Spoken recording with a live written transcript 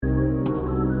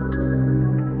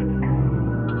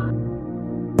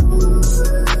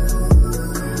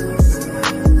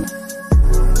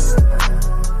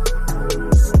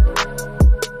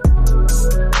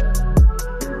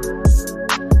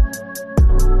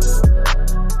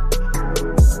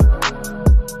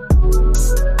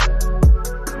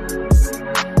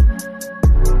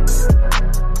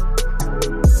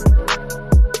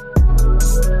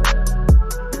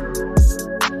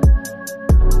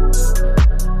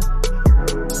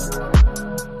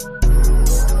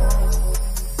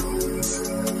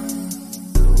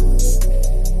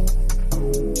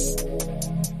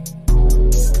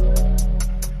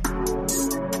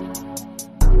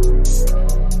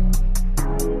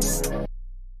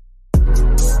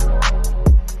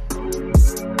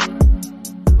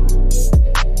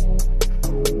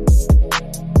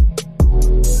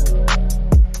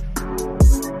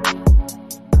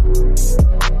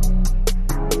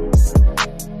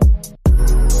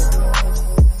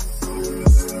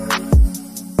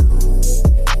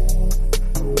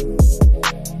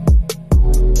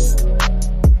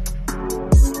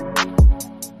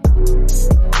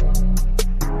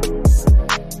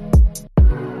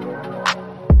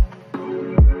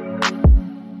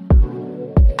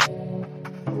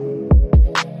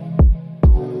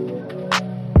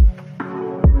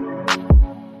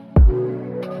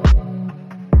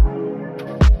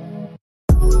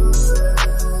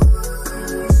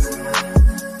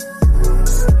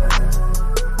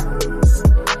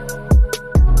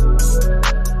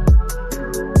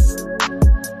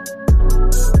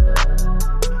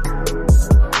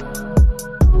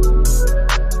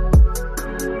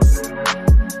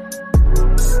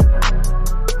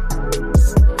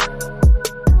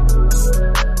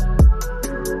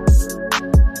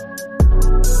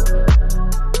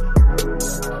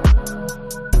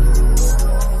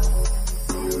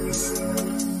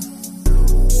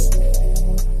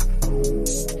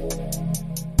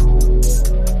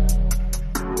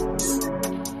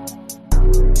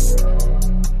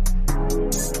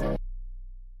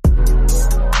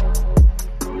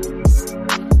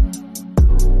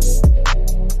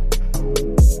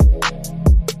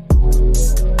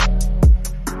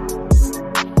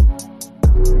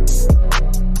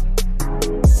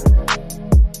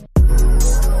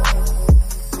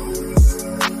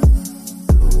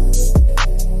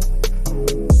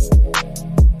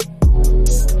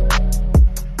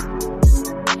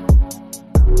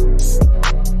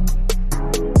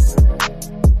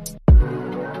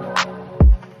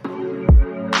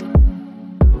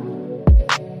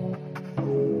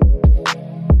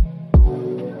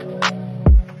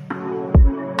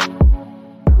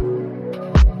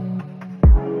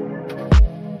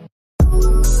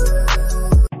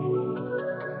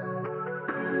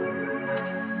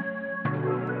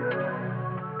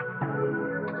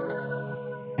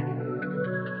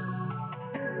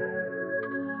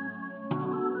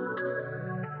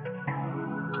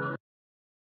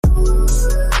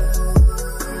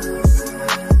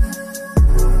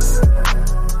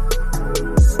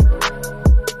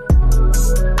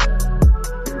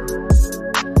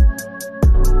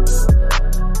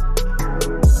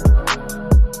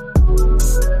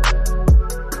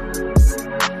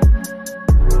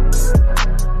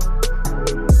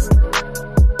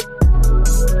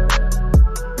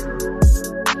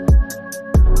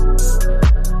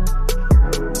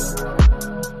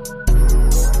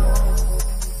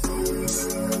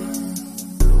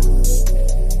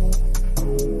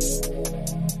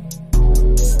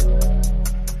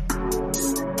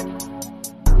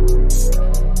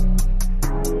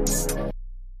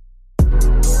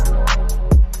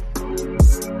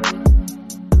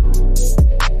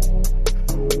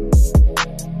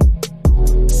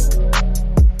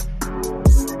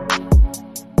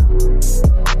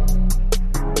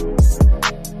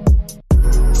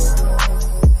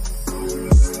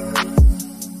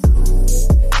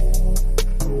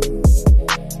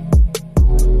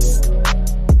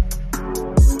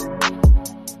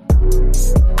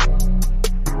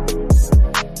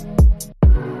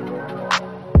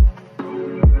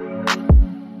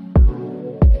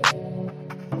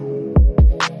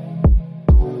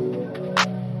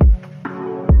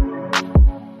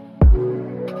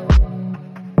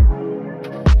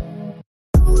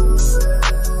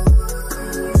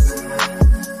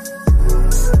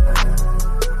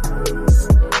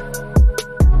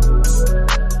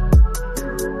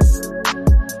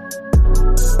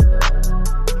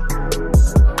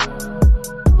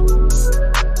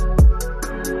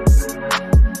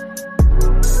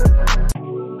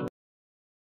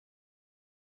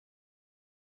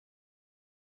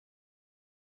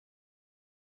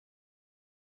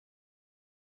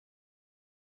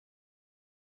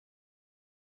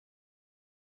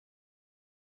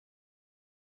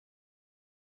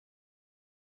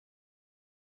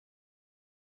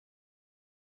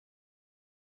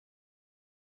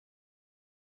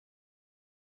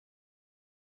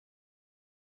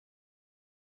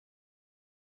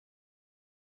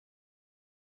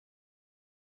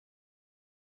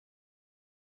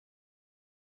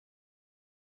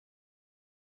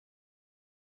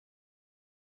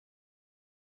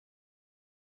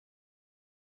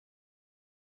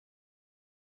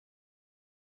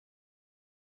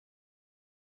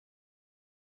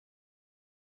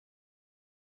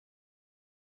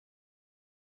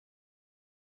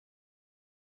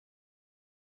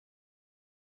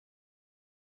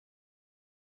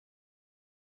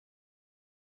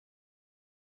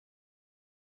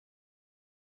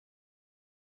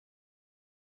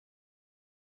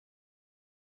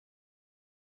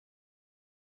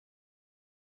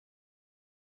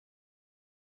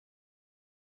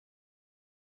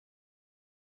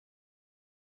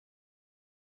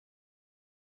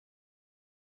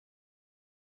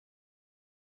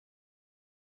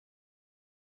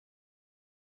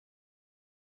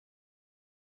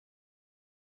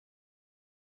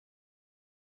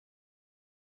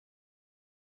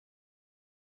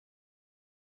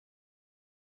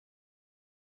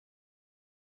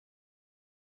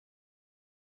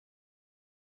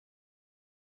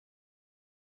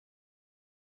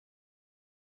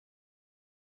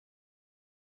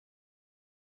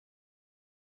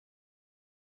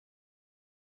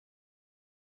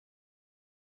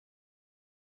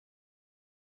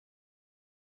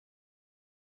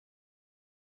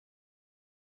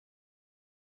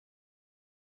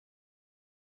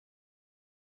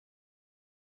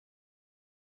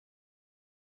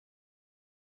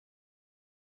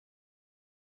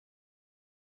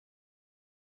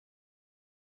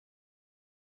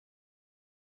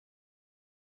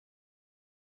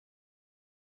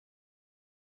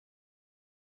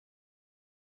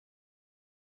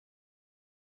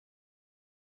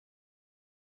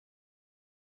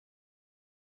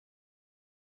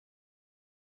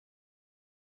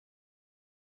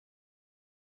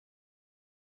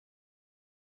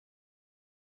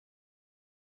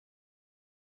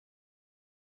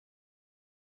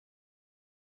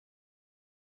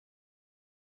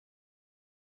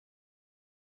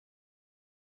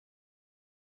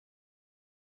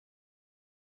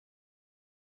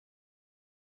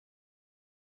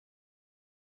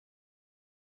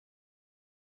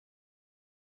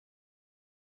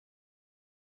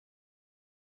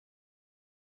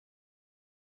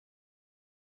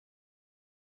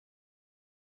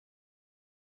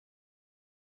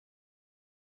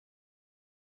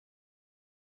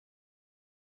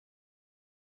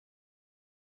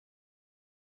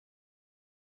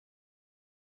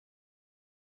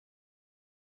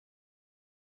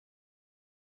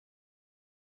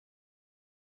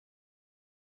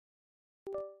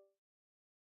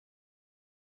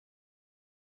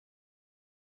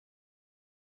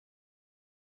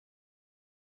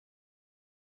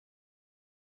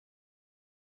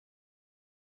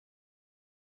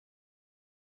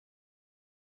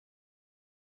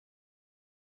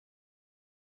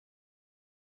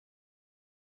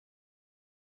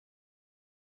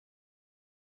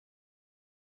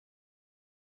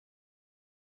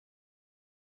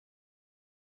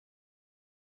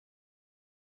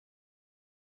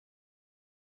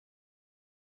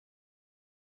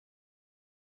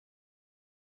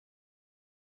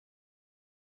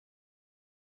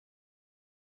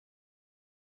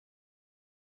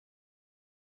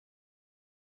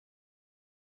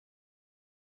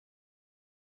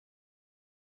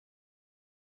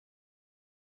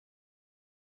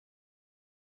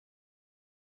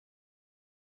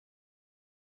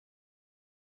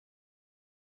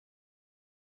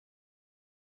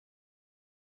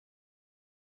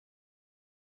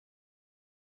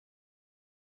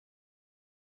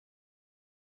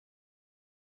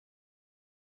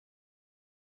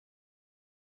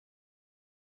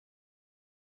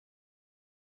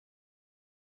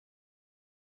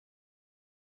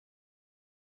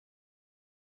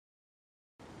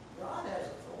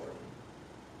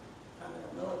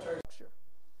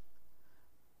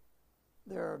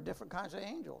there are different kinds of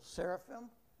angels. Seraphim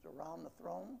is around the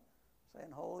throne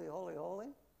saying, holy, holy, holy.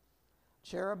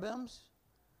 Cherubims,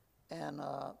 and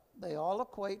they all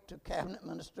equate to cabinet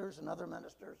ministers and other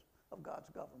ministers of God's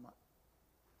government.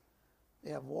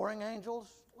 They have warring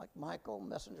angels like Michael,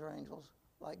 messenger angels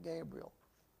like Gabriel.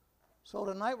 So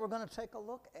tonight we're going to take a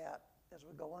look at, as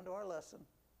we go into our lesson,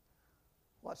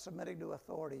 what submitting to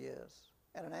authority is.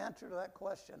 And an answer to that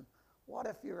question, what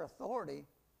if your authority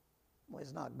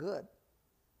is not good?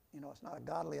 You know, it's not a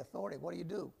godly authority. What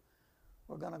do?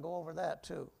 We're going to go over that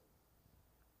too.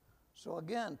 So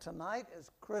again, tonight is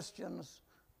Christians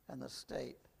and the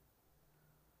state.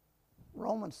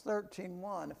 Romans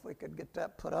 13:1, if we could get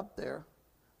that put up there.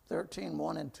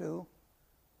 13:1 and 2.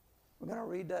 We're going to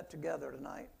read that together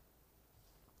tonight.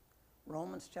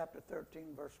 Romans chapter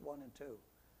 13, verse 1 and 2.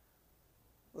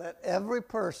 Let every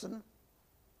person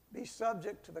be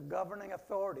subject to the governing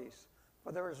authorities,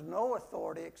 for there is no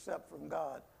authority except from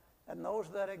God, and those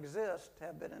that exist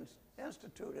have been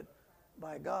instituted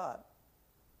by God.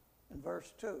 In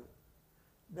verse 2,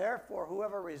 therefore,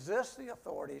 whoever resists the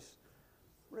authorities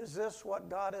resists what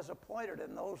God has appointed,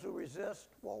 and those who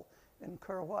resist will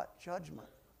incur what? Judgment.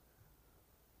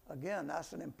 Again,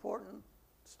 that's an important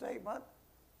statement,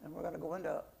 and we're going to go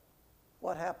into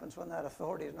what happens when that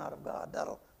authority is not of God.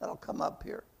 That'll come up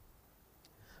here.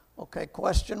 Okay,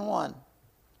 question 1.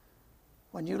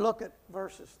 When you look at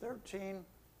verses 13,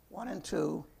 1 and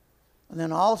 2, and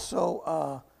then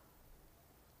also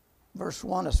verse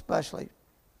 1 especially,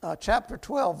 chapter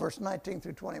 12, verse 19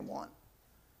 through 21.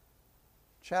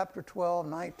 Chapter 12,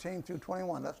 19 through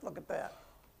 21. Let's look at that.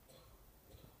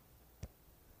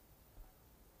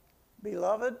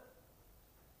 Beloved,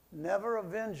 never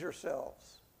avenge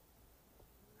yourselves.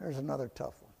 Here's another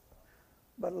tough one.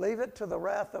 But leave it to the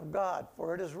wrath of God,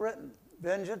 for it is written,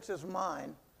 vengeance is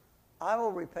mine, I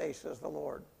will repay, says the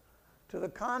Lord. To the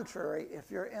contrary, if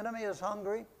your enemy is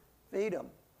hungry, feed him.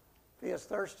 If he is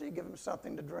thirsty, give him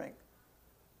something to drink.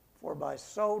 For by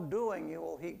so doing, you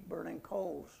will heap burning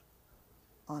coals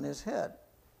on his head.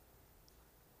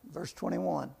 Verse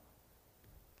 21.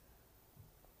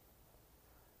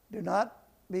 Do not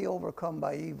be overcome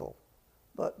by evil,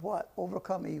 but what?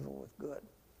 Overcome evil with good.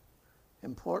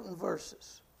 Important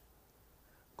verses.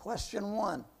 Question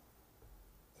 1.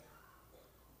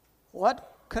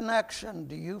 What connection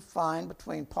do you find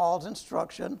between Paul's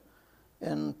instruction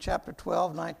in chapter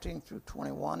 12, 19 through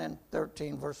 21, and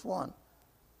 13, verse 1?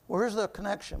 Where's the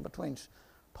connection between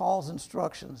Paul's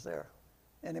instructions there?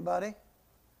 Anybody?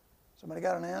 Somebody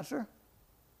got an answer?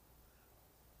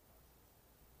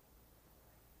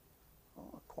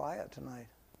 Oh, quiet tonight.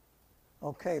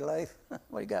 Okay, Leif.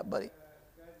 What you got, buddy?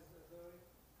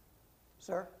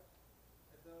 Sir?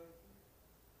 Authority.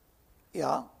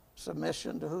 Yeah.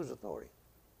 Submission to whose authority?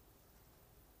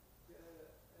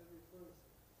 Every person.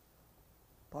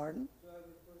 Pardon?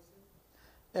 Every person.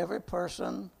 Every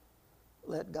person,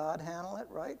 let God handle it,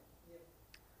 right?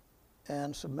 Yeah.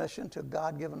 And submission to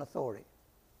God-given authority.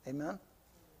 Amen?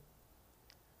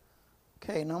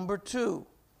 Okay, number 2.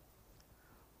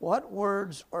 What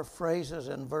words or phrases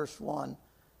in verse 1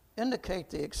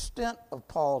 indicate the extent of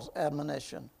Paul's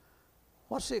admonition?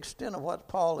 What's the extent of what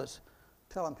Paul is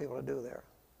telling people to do there?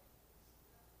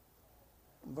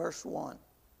 Verse 1.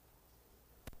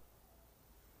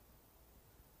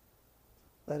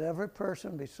 Let every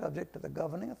person be subject to the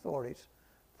governing authorities,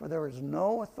 for there is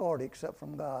no authority except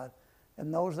from God,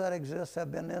 and those that exist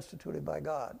have been instituted by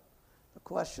God. The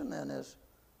question then is,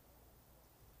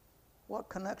 what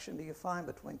connection do you find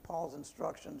between Paul's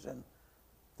instructions in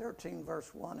 13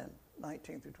 verse 1 and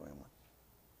 19 through 21?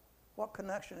 What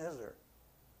connection is there?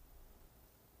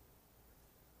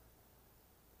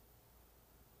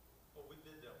 Well, we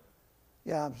did that.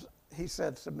 Yeah, he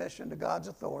said submission to God's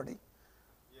authority.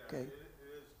 Yeah, okay. It is,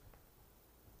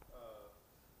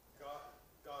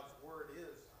 God's word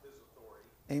is his authority.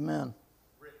 Amen.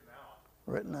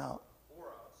 Written out. For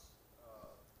us.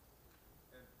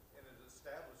 And it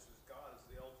establishes God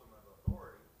as the ultimate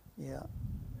authority. Yeah.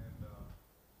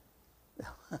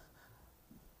 And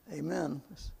Amen.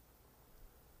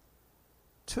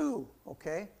 2,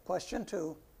 okay? Question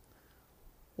 2.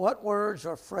 What words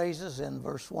or phrases in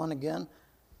verse 1 again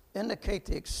indicate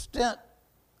the extent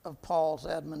of Paul's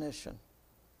admonition?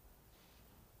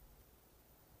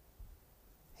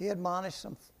 He admonished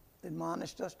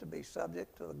us to be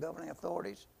subject to the governing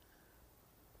authorities.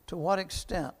 To what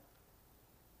extent?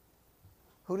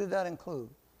 Who did that include?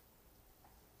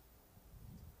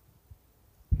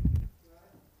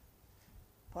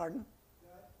 Pardon?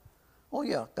 God. Oh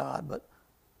yeah, God, but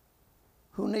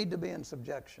who need to be in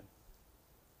subjection?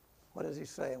 What is he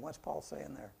saying? What's Paul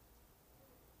saying there?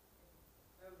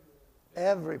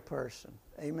 Every person.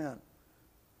 Amen.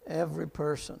 Every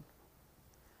person.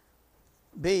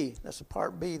 B, that's a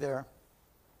part B there.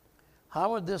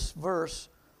 How would this verse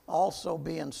also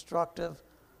be instructive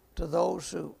to those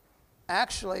who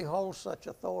actually hold such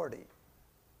authority?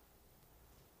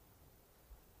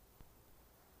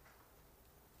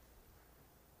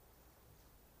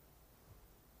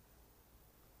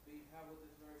 How would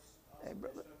this verse also Hey, be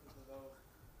brother. instructive to those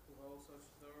who hold such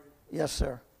authority? Yes,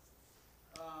 sir.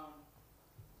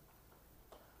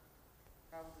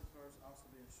 How would this verse also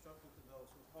be instructive to those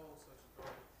who hold such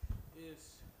authority?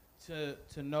 Is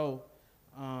to know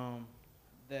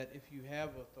that if you have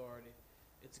authority,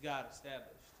 it's God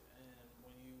established, and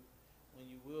when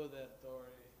you wield that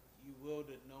authority, you wield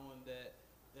it knowing that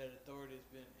that authority has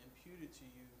been imputed to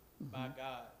you by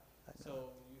God.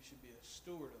 So you should be a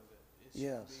steward of it. It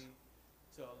shouldn't Yes. be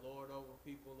to lord over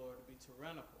people or to be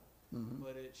tyrannical, Mhm.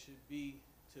 but it should be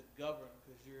to govern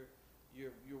because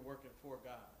you're working for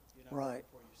God. You're not Right.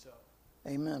 working for yourself.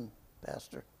 Amen,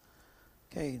 Pastor.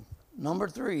 Okay, number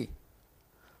 3.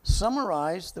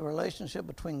 Summarize the relationship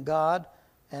between God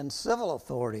and civil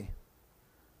authority.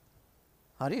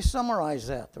 How do you summarize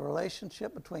that? The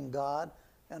relationship between God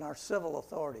and our civil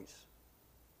authorities.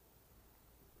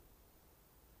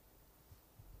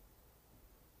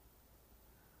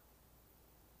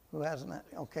 Who hasn't?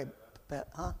 Okay, Pat,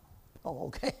 huh? Oh,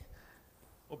 okay.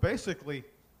 Well, basically,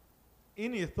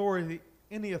 any authority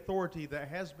that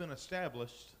has been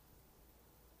established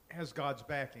has God's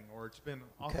backing, or it's been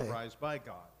Okay. authorized by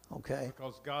God, Okay,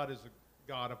 because God is a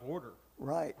God of order,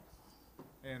 right.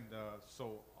 and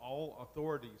so all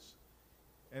authorities,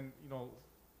 and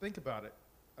think about it,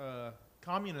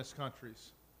 communist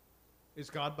countries, is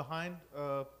God behind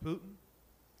Putin?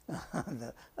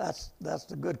 That's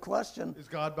the good question. Is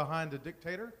God behind a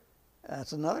dictator?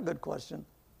 That's another good question.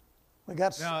 We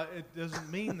got Now, it doesn't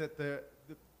mean that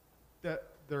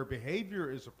that their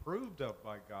behavior is approved of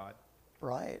by God,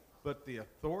 right. but the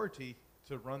authority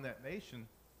to run that nation.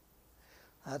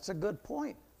 That's a good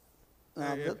point.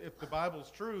 Now, If the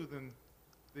Bible's true,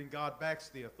 then God backs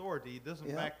the authority. He doesn't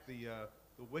Yeah. back the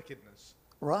wickedness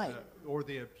right. or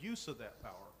the abuse of that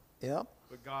power. Yep.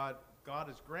 But God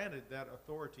has granted that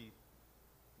authority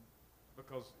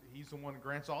because He's the one who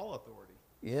grants all authority.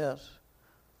 Yes.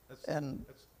 That's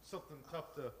something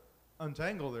tough to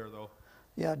untangle there, though.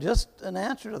 Yeah, just an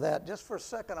answer to that. Just for a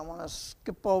second, I want to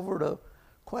skip over to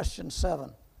question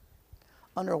 7.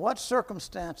 Under what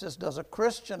circumstances does a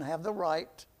Christian have the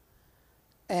right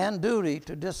and duty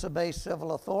to disobey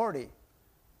civil authority?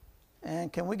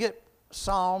 And can we get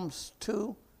Psalms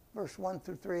 2, verse 1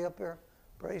 through 3 up here?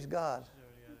 Praise God.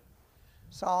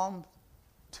 Psalm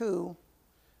 2,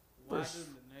 Why verse do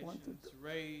the 1 through nations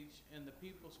rage and the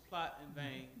peoples plot in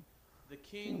vain? The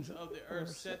kings of the earth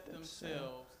set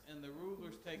themselves, and the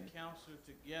rulers take counsel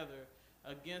together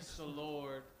against the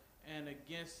Lord and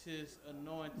against his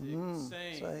anointed,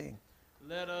 saying,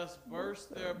 let us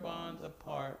burst their bonds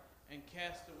apart and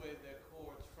cast away their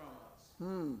cords from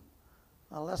us.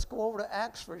 Now let's go over to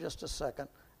Acts for just a second.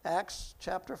 Acts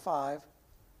chapter 5,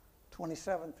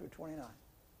 27 through 29.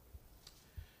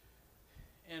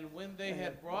 And when they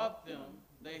had brought them,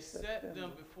 they set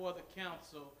them before the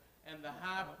council and the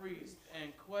high priest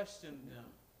and questioned them,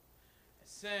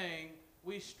 saying,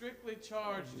 we strictly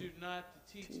charge you not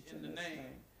to teach in the name,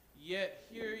 yet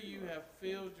here you have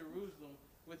filled Jerusalem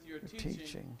with your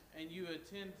teaching, and you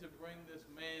intend to bring this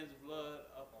man's blood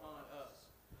upon us.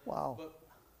 Wow.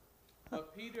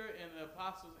 But Peter and the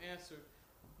apostles answered,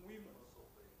 we must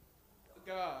obey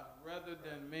God rather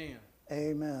than man.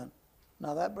 Amen.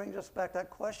 Now that brings us back to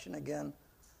that question again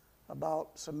about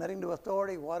submitting to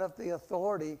authority. What if the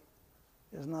authority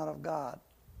is not of God?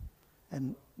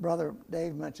 And Brother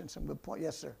Dave mentioned some good points.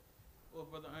 Yes, sir. Well,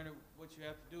 Brother Ernie, what you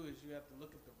have to do is you have to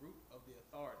look at the root of the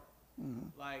authority.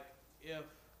 Like if,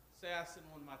 say I send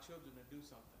one of my children to do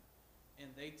something, and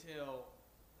they tell,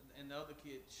 and the other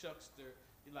kid shucks their,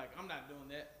 you're like, I'm not doing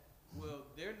that. Well,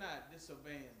 they're not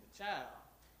disobeying the child.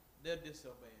 They're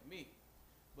disobeying me.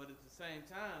 But at the same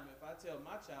time, if I tell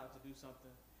my child to do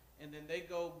something, and then they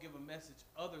go give a message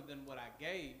other than what I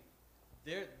gave,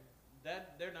 they're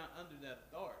not under that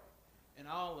authority. And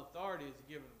all authority is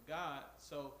given of God.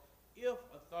 So if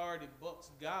authority bucks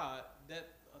God, that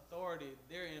authority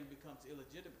therein becomes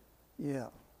illegitimate. Yeah.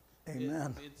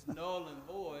 Amen. It's null and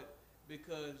void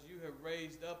because you have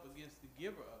raised up against the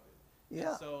giver of it.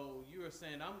 Yeah. And so you are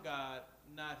saying, I'm God,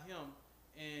 not him,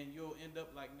 and you'll end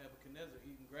up like Nebuchadnezzar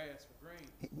eating grass for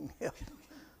green. Yeah.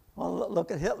 Well,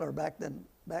 look at Hitler back in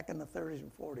the 30s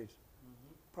and 40s.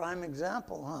 Prime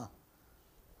example, huh?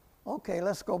 Okay,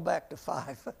 let's go back to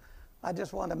 5. I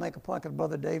just wanted to make a point because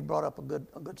Brother Dave brought up a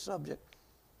good subject.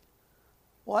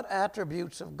 What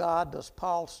attributes of God does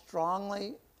Paul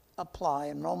strongly apply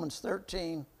in Romans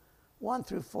 13, 1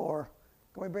 through 4?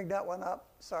 Can we bring that one up?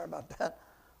 Sorry about that.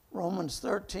 Romans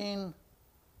 13,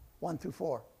 1 through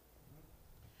 4.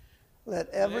 Let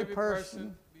every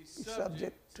person be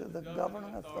subject to the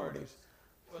governing authorities,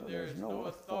 for there is no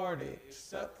authority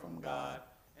except from God,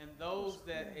 and those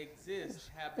that exist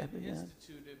have been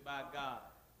instituted by God.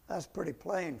 That's pretty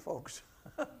plain, folks.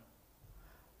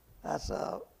 That's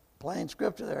a plain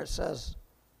scripture there. It says,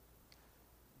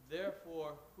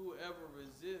 Therefore, whoever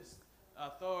resists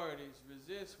authorities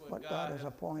resists what God God has has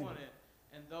appointed.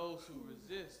 and those who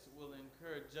resist will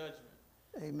incur judgment.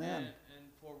 amen. And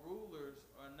for rulers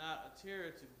are not a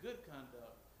terror to good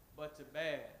conduct, but to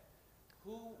bad.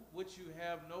 Who would you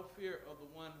have no fear of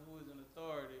the one who is in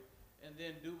authority, and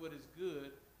then do what is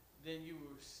good, then you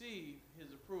will receive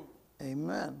his approval.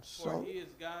 Amen. For So, he is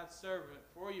God's servant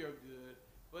for your good.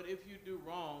 But if you do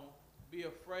wrong, be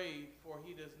afraid, for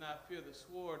he does not fear the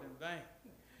sword in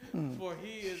vain. For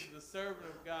he is the servant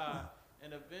of God,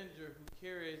 an avenger who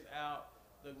carries out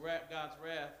God's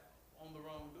wrath on the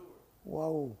wrongdoer.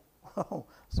 whoa. Whoa.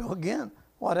 So again,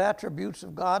 what attributes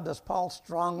of God does Paul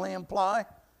strongly imply?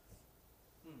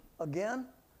 Again,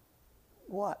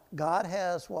 what? God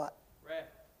has what?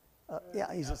 Wrath.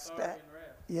 Yeah, he's a Authority and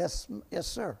wrath. Yes,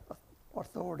 sir.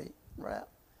 Authority, wrath.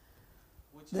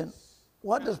 Which Then is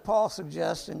what does Paul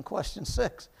suggest in question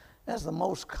 6 as the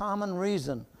most common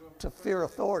reason to fear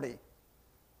authority?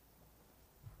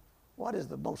 What is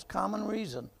the most common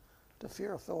reason to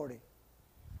fear authority?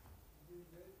 Do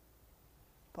good,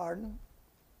 Pardon?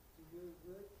 to do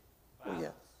good, Oh, yeah.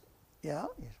 violence. Yeah.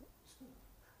 Yes.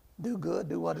 Do good,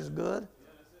 do what is good, Yeah,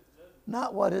 that's it, judgment.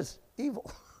 not what is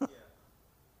evil.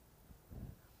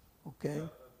 Okay. The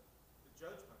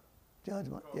judgment.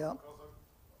 Judgment, Because, yeah. because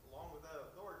along with that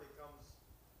authority comes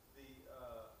the,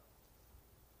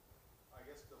 I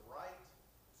guess, the right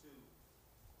to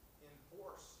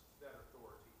enforce that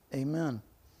authority Amen.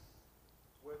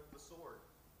 with the sword.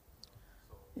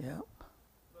 So, Yeah.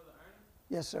 Brother Ernie?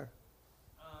 Yes, sir.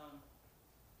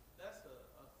 That's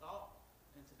a thought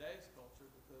in today's culture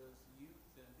because youth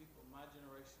and people of my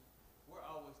generation, we're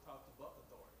always taught to buck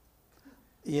authority.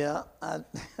 Yeah,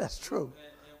 that's true.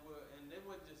 And it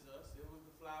wasn't just us, it was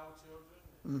the flower children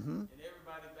Mm-hmm. and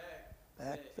everybody back.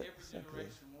 Back That every simply.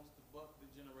 generation wants to buck the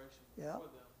generation Yeah.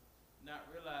 before them, not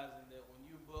realizing that when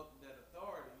you buck that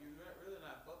authority, you're really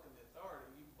not bucking the authority,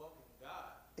 you're bucking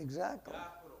God. Exactly.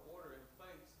 God put an order in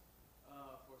place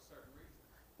for a certain reason.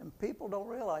 And people don't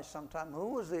realize sometimes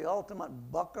who was the ultimate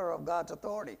bucker of God's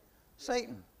authority?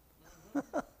 Satan.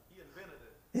 he invented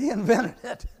it. He invented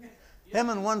it. Him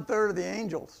and 1/3 of the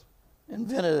angels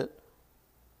invented it.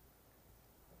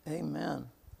 Amen.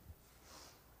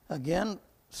 Again,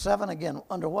 7 again.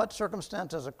 Under what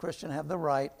circumstance does a Christian have the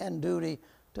right and duty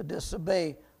to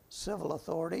disobey civil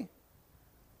authority?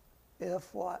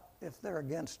 If what? If they're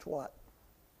against what?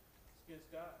 It's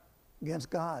against God. Against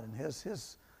God and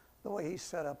the way He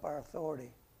set up our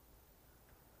authority.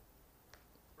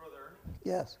 Brother Ernie,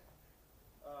 Yes.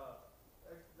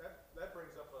 that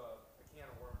brings up a can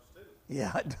of worms too.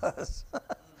 Yeah, it does.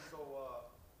 So,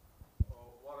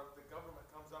 what if the government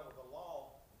comes out with a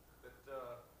law that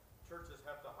churches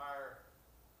have to hire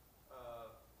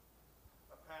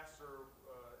a pastor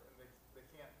and they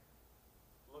can't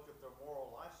look at their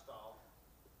moral lifestyle?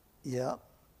 Yeah.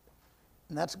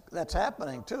 And that's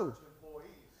happening too. Church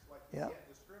employees, like Yeah. you can't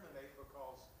discriminate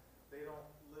because they don't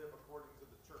live according to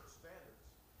the church standards.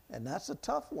 And that's a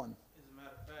tough one. As a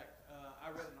matter of fact, I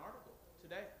read an article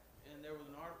today, and there was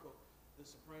an article, the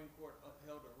Supreme Court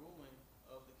upheld a ruling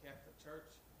of the Catholic Church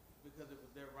because it was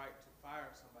their right to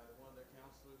fire somebody. One of their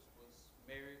counselors was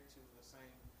married to the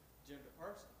same gender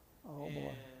person. Oh,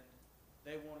 boy. And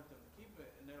they wanted them to keep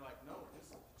it, and they're like, no,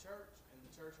 this is the church, and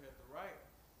the church has the right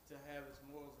to have its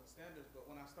morals and standards. But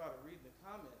when I started reading the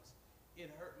comments,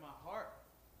 it hurt my heart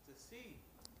to see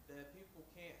that people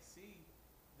can't see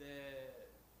that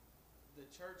the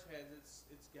church has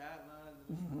its guidelines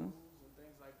and its rules and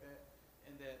things like that,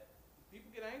 and that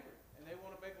people get angry and they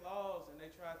want to make laws and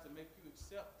they try to make you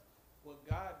accept what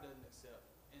God doesn't accept.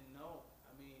 And no,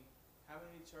 I mean, how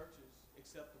many churches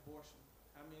accept abortion?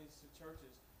 How many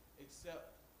churches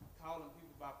accept calling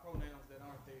people by pronouns that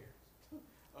aren't theirs?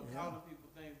 Or Yeah. calling people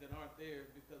things that aren't theirs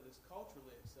because it's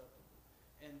culturally acceptable.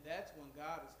 And that's when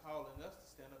God is calling us to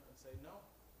stand up and say, no,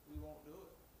 we won't do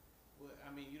it. Well,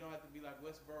 I mean, you don't have to be like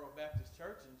Westboro Baptist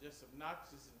Church and just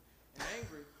obnoxious and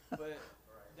angry, but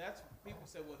that's people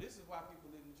say, well, this is why people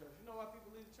leave the church. You know why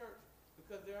people leave the church?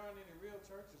 Because there aren't any real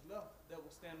churches left that will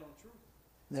stand on truth.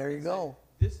 There you and say, go.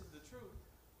 this is the truth,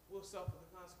 we'll suffer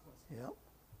the consequences. Yep.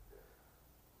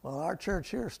 Well, our church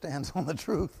here stands on the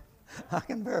truth. I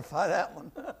can verify that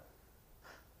one.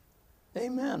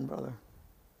 Amen, brother.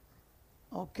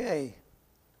 Okay.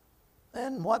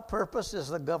 And what purpose is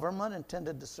the government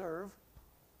intended to serve?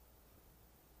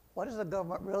 What is the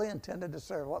government really intended to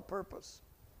serve? What purpose?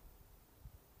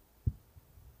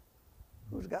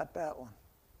 Who's got that one?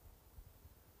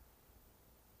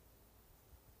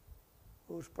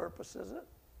 Whose purpose is it?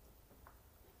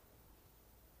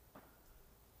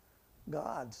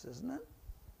 God's, isn't it?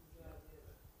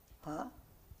 Huh?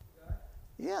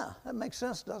 Yeah, that makes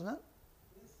sense, doesn't it?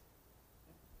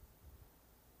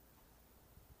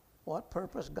 What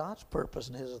purpose? God's purpose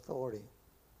and His authority.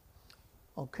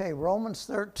 Okay, Romans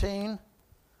 13,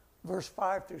 verse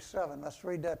 5 through 7. Let's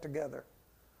read that together.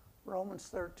 Romans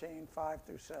 13, 5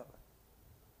 through 7.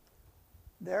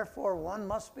 Therefore, one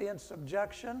must be in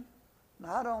subjection,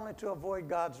 not only to avoid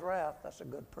God's wrath, that's a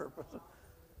good purpose,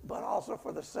 but also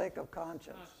for the sake of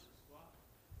conscience.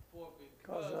 For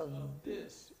because of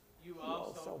this, you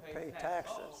also pay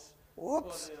taxes.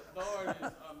 Whoops. For the authorities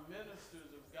are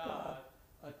ministers of God,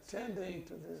 attending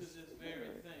to this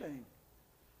very thing.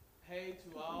 Pay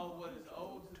to all what is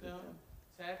owed to them,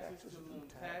 taxes to whom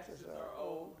taxes are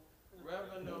owed,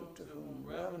 revenue to whom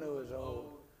revenue is owed,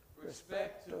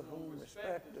 respect to whom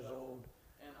respect is owed,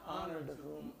 and honor to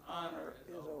whom honor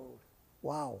is owed.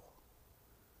 Wow.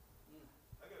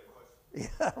 I got a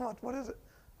question. Yeah, what is it?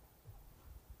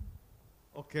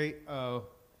 Okay,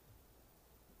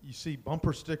 you see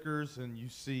bumper stickers and you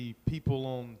see people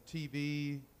on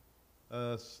TV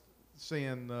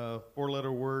saying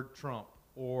four-letter word Trump,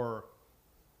 or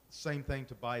same thing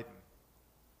to Biden.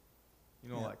 You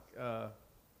know,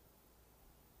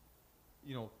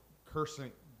 Yeah.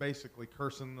 cursing, basically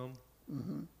cursing them.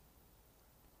 Mm-hmm.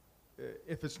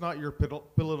 If it's not your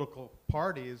political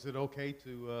party, is it okay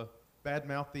to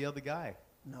badmouth the other guy?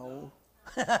 No.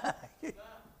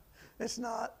 It's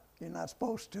not. You're not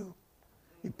supposed to.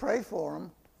 You pray for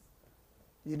them.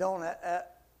 You don't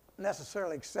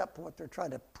necessarily accept what they're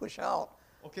trying to push out.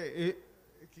 Okay,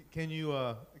 can you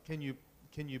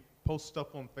post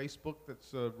stuff on Facebook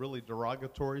that's really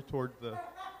derogatory toward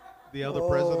the other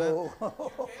president?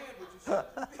 Whoa.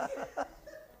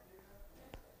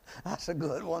 That's a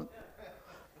good one.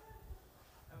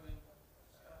 I mean,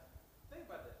 think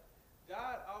about that.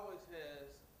 God always has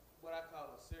what I call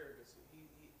a surrogacy.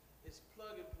 It's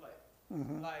plug and play.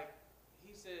 Mm-hmm. Like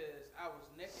He says, I was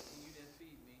naked and you didn't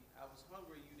feed me. I was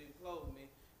hungry, you didn't clothe me.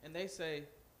 And they say,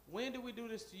 when did we do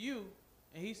this to you?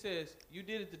 And He says, you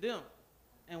did it to them.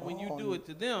 And when you do it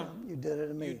to them, you did it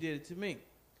to me. you did it to me.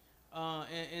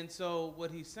 And so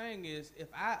what He's saying is, if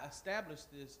I establish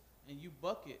this and you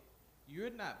buck it, you're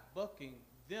not bucking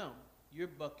them, you're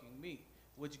bucking me,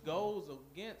 which goes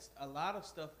against a lot of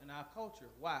stuff in our culture.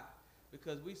 Why?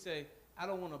 Because we say, I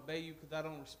don't want to obey you because I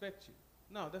don't respect you.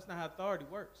 No, that's not how authority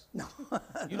works. No.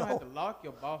 You don't have to like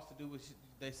your boss to do what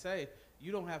they say.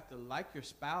 You don't have to like your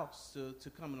spouse to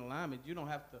come in alignment. You don't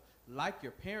have to like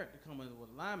your parent to come in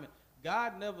alignment.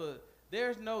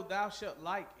 There's no thou shalt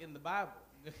like in the Bible.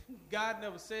 God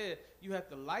never said you have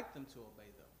to like them to obey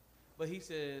them. But He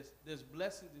says there's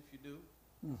blessings if you do.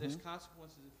 Mm-hmm. There's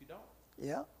consequences if you don't.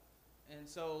 Yeah. And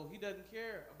so He doesn't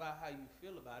care about how you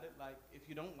feel about it. Like if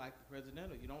you don't like the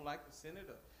president or you don't like the Senate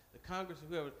or the Congress or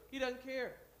whoever, He doesn't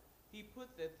care. He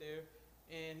put that there,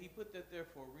 and He put that there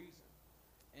for a reason.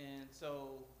 And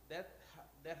so that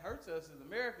hurts us as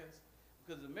Americans,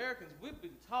 because Americans, we've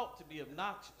been taught to be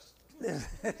obnoxious.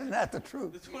 Isn't that the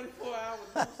truth? The 24-hour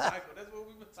news cycle, that's what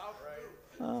we've been taught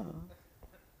to do.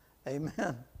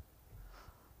 Amen.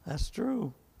 That's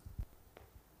true.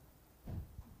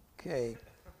 Okay.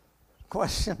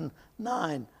 Question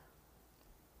 9.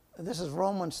 This is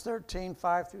Romans 13,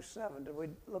 5 through 7. Did we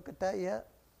look at that yet?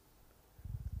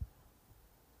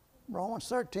 Romans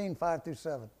 13, 5 through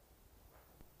 7.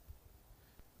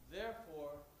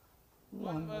 Therefore,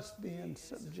 One must be in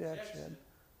subjection,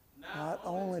 not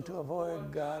only to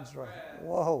avoid God's wrath.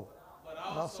 Whoa. but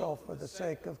Also for the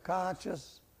sake of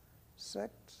conscience.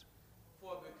 6.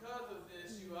 For because of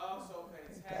this, you also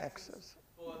pay taxes.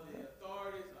 For the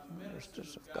authorities are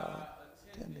ministers of God,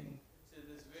 attending to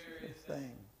this very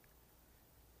thing.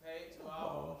 Pay to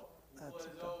all what is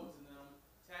owed to them,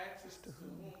 taxes to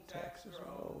whom taxes are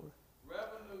owed,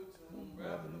 revenue to whom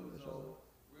revenue is owed,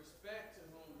 respect to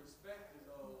whom respect is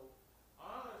owed,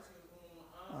 honor to whom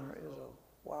honor is owed.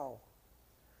 Wow.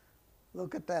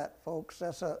 Look at that, folks.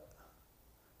 It's a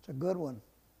good one.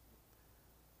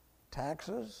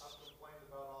 Taxes. I've complained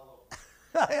about all of them.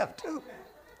 I have too.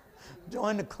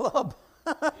 Join the club.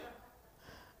 You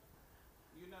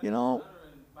You know,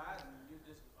 honoring Biden, you're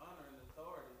just honoring the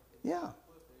authority that Yeah. God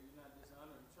put there. You're not just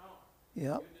honoring Trump.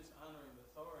 yep, You're just honoring the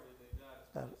authority that God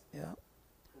has that, placed there yeah,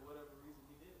 for whatever reason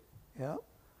he did. yeah.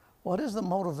 What is the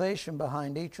motivation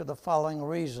behind each of the following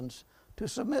reasons to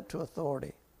submit to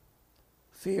authority?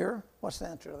 Fear? What's the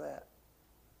answer to that?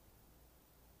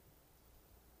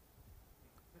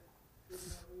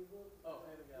 Oh,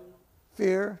 hey, we got one.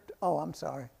 Fear? Oh, I'm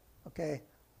sorry. Okay.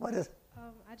 What is?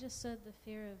 I just said the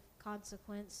fear of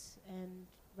consequence and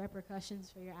repercussions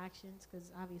for your actions,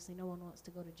 because obviously no one wants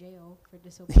to go to jail for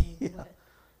disobeying Yeah. what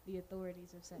the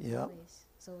authorities have set Yep. in place.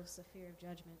 So it's the fear of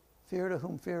judgment. Fear to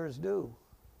whom fear is due.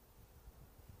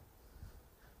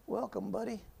 Welcome,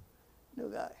 buddy.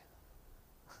 New guy.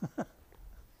 That's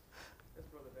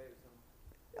Brother Davidson.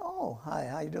 Oh, hi.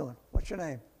 How you doing? What's your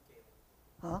name?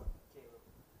 Huh?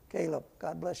 Caleb.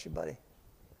 God bless you, buddy.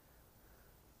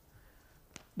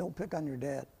 Don't pick on your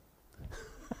dad.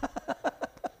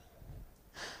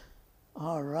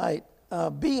 All right.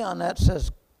 B on that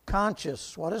says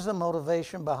conscious. What is the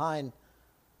motivation behind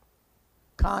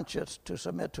conscious to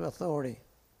submit to authority?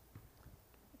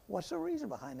 What's the reason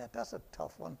behind that? That's a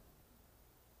tough one.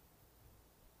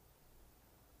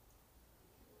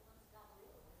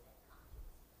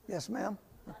 Yes, ma'am?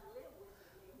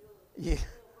 Yeah.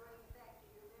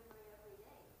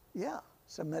 Yeah,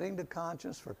 submitting to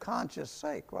conscience for conscience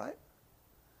sake, right?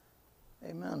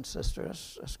 Amen, sister.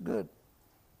 That's good.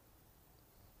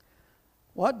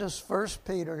 What does 1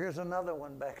 Peter, here's another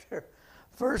one back there,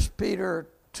 1 Peter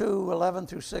 2, 11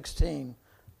 through 16,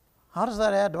 how does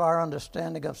that add to our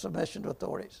understanding of submission to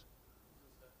authorities?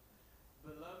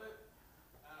 Beloved,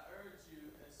 I urge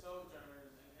you as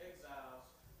sojourners and exiles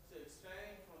to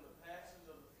abstain from the passions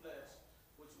of the flesh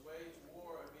which wage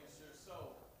war against your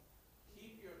soul.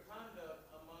 Keep your conduct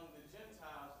among the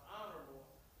Gentiles honorable,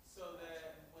 so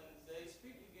that when they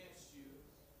speak against you,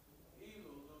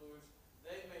 evildoers,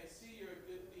 they may see your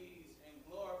good deeds and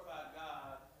glorify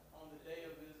God on the day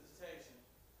of visitation.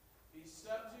 Be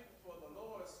subject for the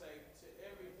Lord's sake to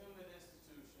every human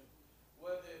institution,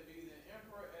 whether it be the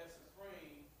emperor as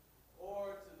supreme,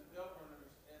 or to the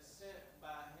governors as sent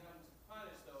by him to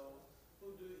punish those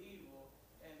who do evil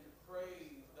and to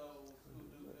praise those who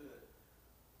do good.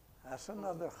 That's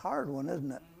another hard one, isn't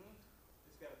it?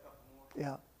 It's got a couple more.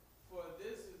 Yeah. For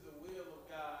this is the will of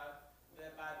God,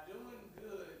 that by doing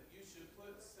good you should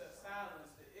put to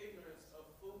silence the ignorance of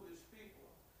foolish people.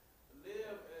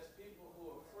 Live as people who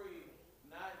are free,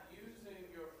 not using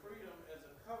your freedom as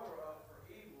a cover-up for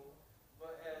evil,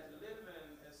 but as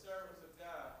living as servants of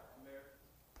God. Mary.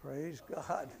 Praise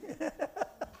God. I think, yeah,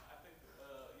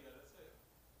 that's it.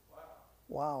 Wow.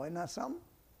 Wow, isn't that something?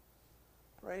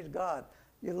 Praise God.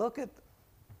 You look at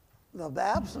the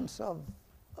absence of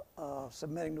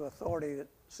submitting to authority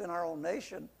that's in our own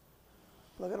nation.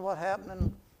 Look at what's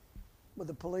happening with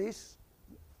the police.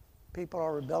 People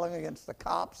are rebelling against the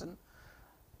cops and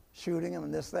shooting them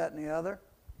and this, that, and the other.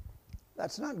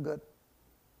 That's not good.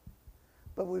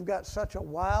 But we've got such a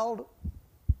wild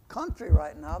country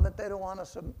right now that they don't want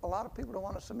to. A lot of people don't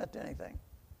want to submit to anything.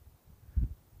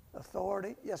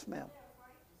 Authority, yes, ma'am.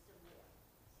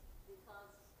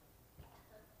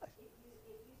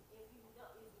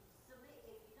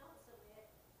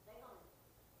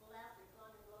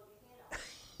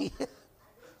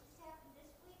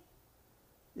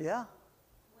 Yeah.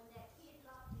 When that kid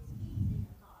locked his keys in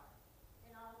the car,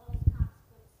 and all those cops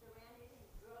surrounded him,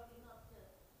 drug him up to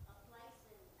a place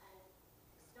and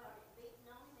started beating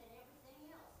on him and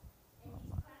everything else. And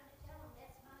he's trying to tell him,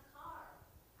 that's my car.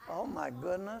 Oh, my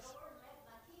goodness. I left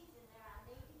my keys in there. I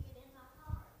need to get in my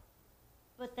car.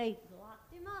 But they locked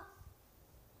him up.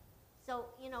 So,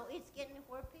 it's getting to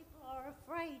where people are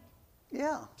afraid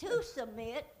Yeah. to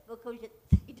submit because they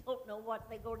don't know what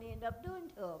they're going to end up doing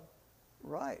to them.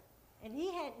 Right. And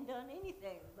he hadn't done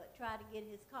anything but try to get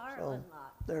his car So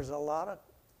unlocked. there's a lot of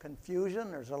confusion.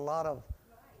 There's a lot of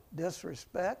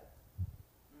disrespect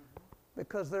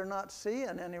because they're not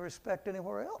seeing any respect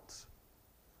anywhere else.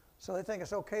 So they think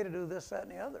it's okay to do this, that,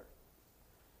 and the other.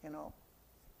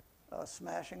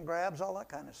 Smash and grabs, all that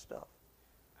kind of stuff.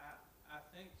 I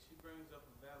think she brings up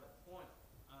a valid point,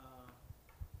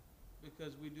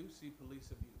 because we do see police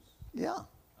abuse. Yeah.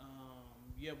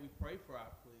 Yeah, we pray for our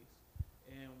police,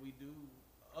 and we do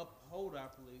uphold our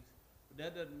police, but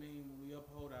that doesn't mean when we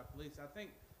uphold our police. I think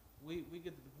we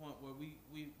get to the point where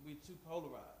we're too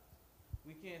polarized.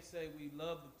 We can't say we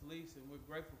love the police and we're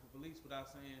grateful for police without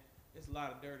saying there's a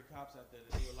lot of dirty cops out there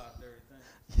that do a lot of dirty things.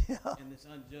 Yeah. And it's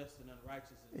unjust and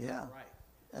unrighteous and Yeah. not right.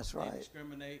 That's They right.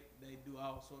 discriminate, they do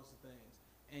all sorts of things.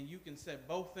 And you can say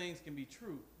both things can be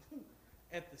true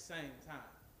at the same time.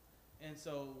 And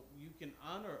so you can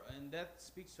honor, and that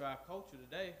speaks to our culture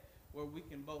today, where we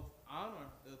can both honor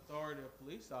the authority of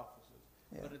police officers,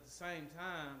 Yeah. but at the same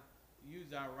time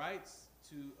use our rights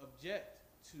to object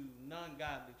to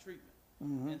non-godly treatment.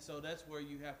 Mhm. And so that's where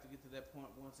you have to get to that point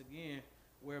once again,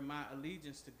 where my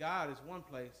allegiance to God is one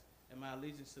place and my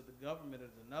allegiance to the government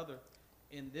is another.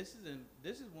 And this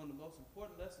is one of the most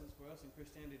important lessons for us in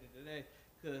Christianity today,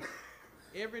 because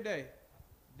every day,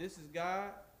 this is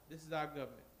God, this is our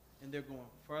government, and they're going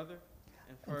further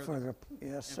and And further further,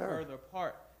 yes, and sir. further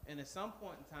apart. And at some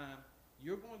point in time,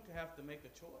 you're going to have to make a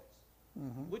choice.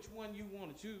 Mhm. Which one you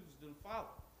want to choose to follow?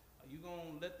 Are you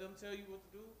going to let them tell you what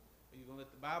to do? Are you going to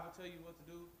let the Bible tell you what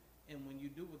to do? And when you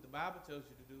do what the Bible tells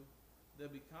you to do,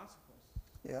 there'll be consequences.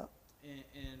 Yeah.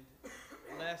 And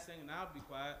last thing, and I'll be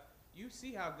quiet, you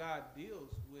see how God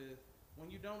deals with, when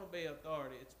you don't obey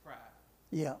authority, it's pride.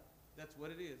 Yeah. That's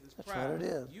what it is. It's That's pride. what it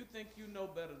is. You think you know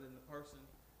better than the person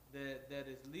that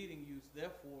is leading you,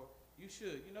 therefore you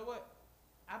should. You know what?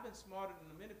 I've been smarter than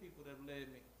the many people that have led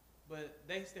me, but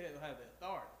they still have the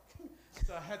authority.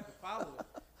 So I had to follow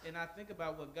it. And I think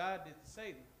about what God did to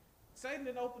Satan. Satan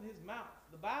didn't open his mouth.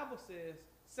 The Bible says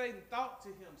Satan thought to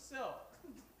himself,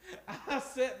 I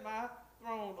set my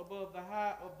throne above the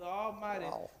high of the Almighty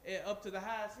Wow. and up to the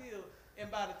highest hill.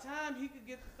 And by the time he could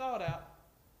get the thought out,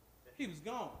 he was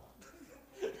gone.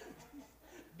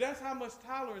 That's how much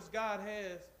tolerance God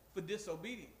has for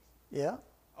disobedience. Yeah.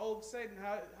 Oh, Satan,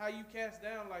 how you cast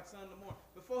down like son of the morning.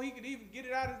 Before he could even get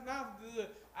it out of his mouth, good.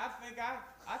 I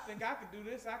think I could do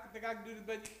this. I think I could do this,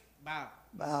 but bow.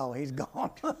 Wow, he's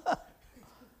gone.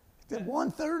 Did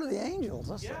 1/3 of the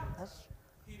angels. Yeah. That's,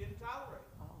 He didn't tolerate.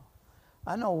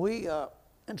 I know we,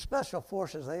 in special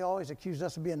forces, they always accused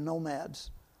us of being nomads.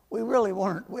 We really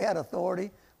weren't. We had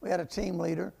authority. We had a team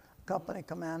leader, company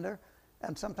commander,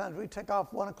 and sometimes we'd take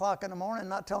off 1 o'clock in the morning and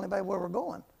not tell anybody where we're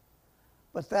going.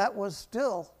 But that was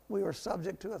still, we were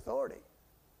subject to authority.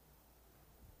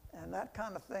 And that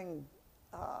kind of thing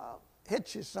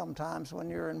hits you sometimes when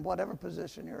you're in whatever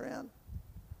position you're in.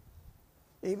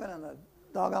 Even in the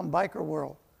doggone biker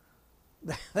world,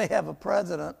 they have a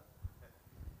president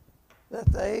that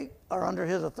they are under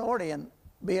his authority, and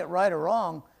be it right or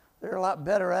wrong, they're a lot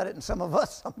better at it than some of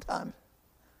us sometimes,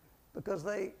 because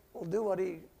they will do what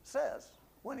he says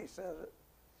when he says it.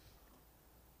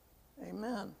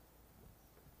 Amen.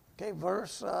 Okay,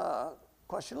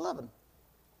 question 11.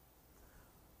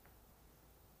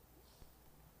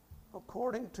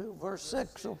 According to verse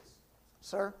 6,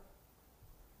 sir?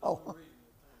 Oh,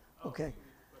 okay.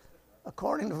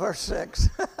 According to verse 6,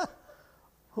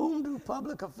 whom do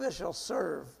public officials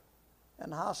serve,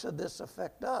 and how should this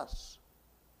affect us?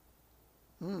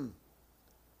 Who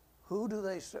do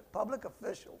they serve? Public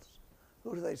officials,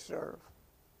 who do they serve?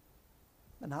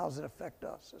 And how does it affect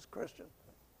us as Christians?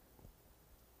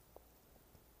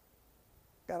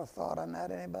 Got a thought on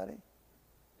that, anybody?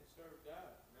 They serve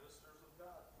God. Ministers of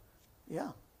God.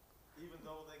 Yeah, Even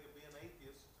though they could be an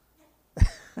atheist,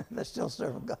 they still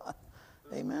serve God.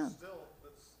 Amen. still,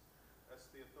 that's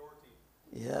the authority.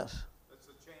 Yes. That's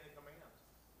the chain of command.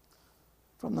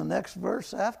 From the next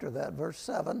verse after that, verse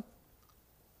 7.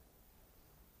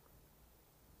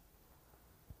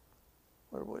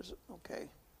 Where was it? Okay.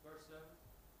 Verse 7.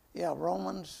 Yeah,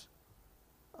 Romans.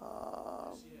 She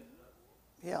had it up.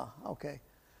 Yeah, okay.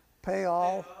 Pay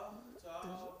all To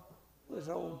all is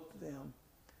owed to them,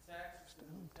 taxes to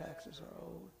whom taxes are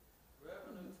owed,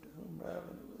 revenue to whom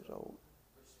revenue is owed,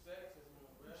 respect to whom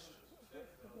reverence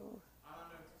respect is owed,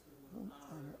 honor to whom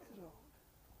honor honor is is owed.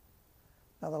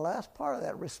 Now, the last part of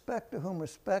that, respect to whom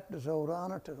respect is owed,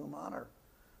 honor to whom honor,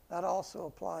 that also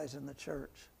applies in the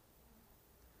church.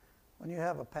 When you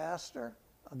have a pastor,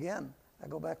 again, I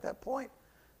go back to that point,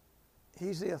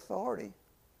 he's the authority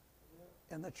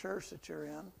in the church that you're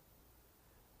in.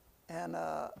 And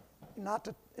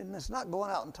and it's not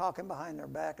going out and talking behind their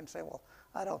back and say, well,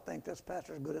 I don't think this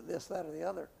pastor's good at this, that, or the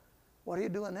other. What are you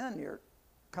doing then? You're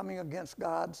coming against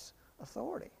God's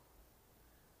authority.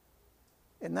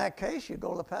 In that case, you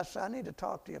go to the pastor, I need to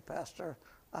talk to you, pastor.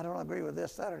 I don't agree with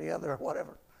this, that, or the other, or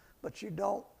whatever. But you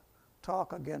don't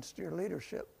talk against your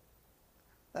leadership.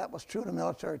 That was true in the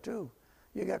military, too.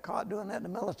 You get caught doing that in the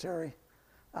military,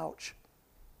 ouch.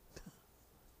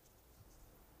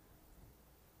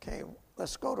 Okay,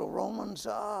 let's go to Romans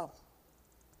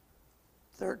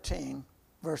 13,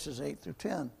 verses 8 through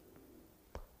 10.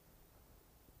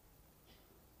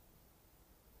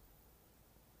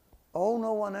 Owe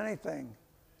no one anything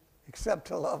except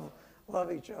to love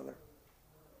each other.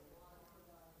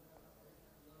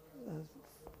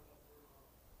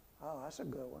 Oh, that's a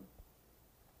good one.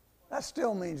 That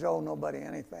still means owe nobody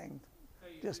anything.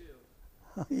 Pay your Just, bills.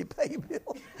 You pay your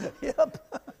bill.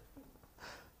 Yep.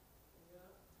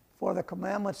 For the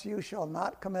commandments, you shall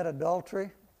not commit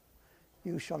adultery,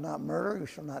 you shall not murder, you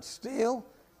shall not steal,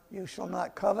 you shall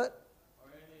not covet, or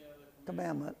any other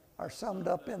commandment are summed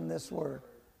up in this word.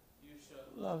 you shall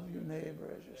Love your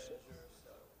neighbor as yourself.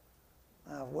 yourself.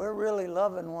 Now, if we're really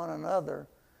loving one another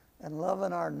and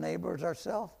loving our neighbors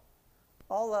ourselves,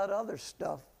 all that other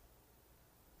stuff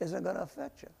isn't going to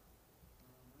affect you.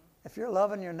 If you're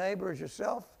loving your neighbor as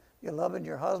yourself, you're loving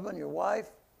your husband, your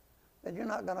wife, then you're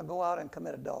not going to go out and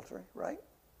commit adultery, right?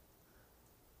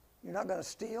 You're not going to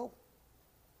steal.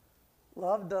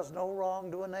 Love does no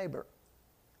wrong to a neighbor.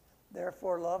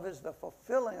 Therefore, love is the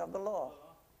fulfilling of the law.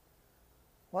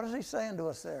 What is he saying to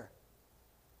us there?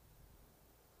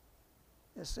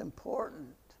 It's important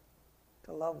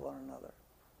to love one another.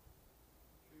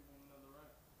 Treat one another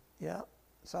right. Yeah,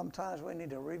 sometimes we need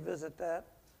to revisit that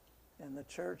in the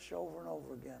church over and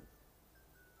over again.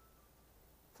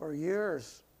 For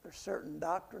years, there's certain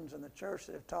doctrines in the church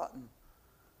that have taught them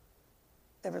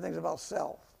everything's about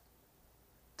self.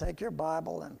 Take your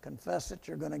Bible and confess it,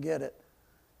 you're going to get it.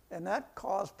 And that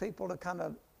caused people to kind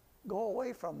of go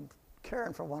away from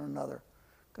caring for one another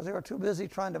because they were too busy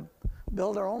trying to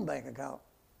build their own bank account,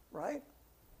 right?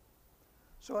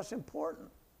 So it's important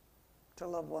to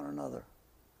love one another.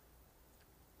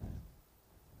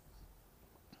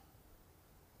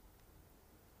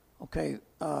 Okay,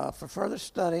 for further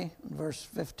study, verse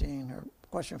 15, or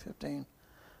question 15,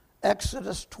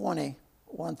 Exodus 20,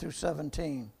 1 through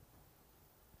 17.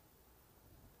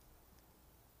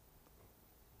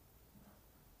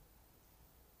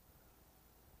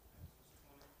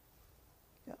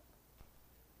 Yeah.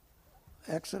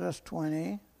 Exodus 20,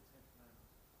 And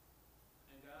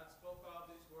God spoke all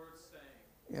these words, saying,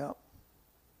 yep.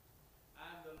 I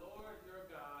am the Lord your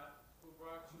God, who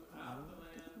brought you out of the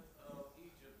land of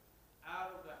Egypt,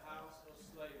 out of the house of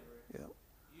slavery. Yep.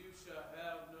 You shall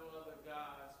have no other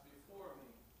gods before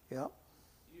me. Yep.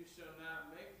 You shall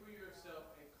not make for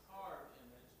yourself a carved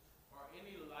image, or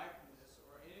any likeness,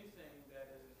 or anything that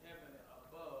is in heaven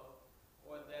above,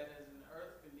 or that is in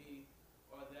earth beneath,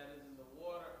 or that is in the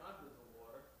water under the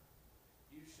water.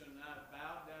 You shall not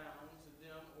bow down to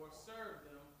them or serve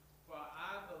them, for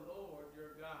I, the Lord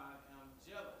your God, am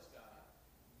jealous God,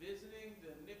 visiting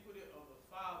the iniquity of the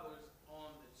fathers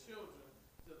on the children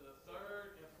to the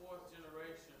third and fourth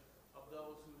generation of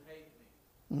those who hate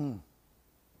me,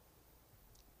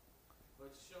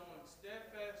 but showing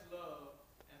steadfast love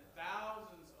and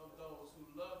thousands of those who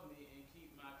love me and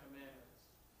keep my commandments.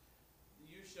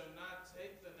 You shall not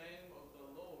take the name of the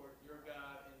Lord your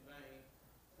God in vain,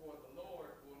 for the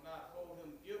Lord will not hold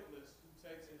him guiltless who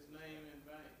takes his name in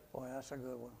vain. Boy, that's a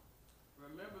good one.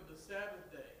 Remember the Sabbath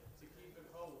day to keep it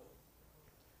holy.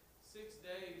 6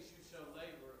 days you shall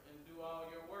labor and do all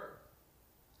your work.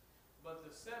 But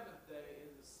the seventh day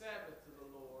is the Sabbath to the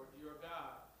Lord your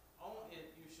God. On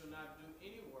it you shall not do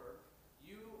any work,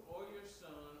 you or your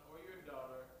son or your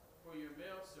daughter, or your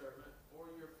male servant, or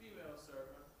your female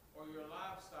servant, or your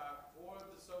livestock, or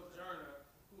the sojourner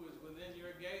who is within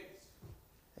your gates.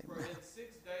 For in 6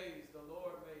 days the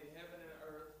Lord made heaven and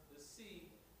earth, the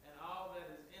sea, and all that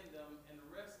is in them, and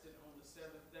rested on the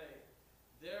seventh day.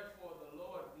 Therefore the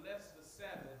Lord blessed the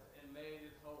Sabbath and made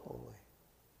it holy. Holy.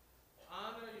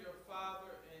 Honor your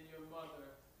father and your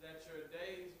mother, that your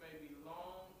days may be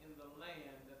long in the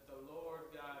land that the Lord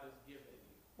God is giving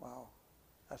you. Wow,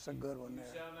 that's a good one You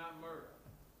there. shall not murder.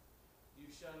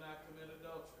 You shall not commit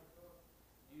adultery.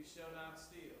 You shall not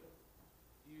steal.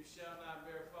 You shall not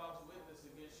bear false witness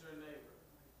against your neighbor.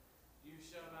 You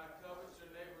shall not covet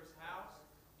your neighbor's house.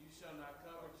 You shall not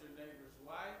covet your neighbor's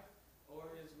wife, or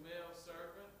his male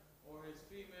servant, or his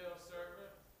female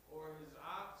servant, or his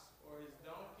ox, or his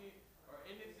donkey, or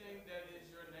anything that is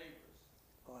your neighbor's.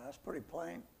 Well, that's pretty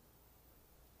plain.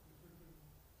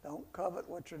 Don't covet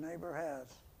what your neighbor has.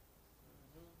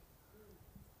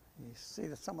 You see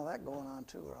some of that going on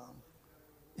too,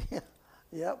 Ron.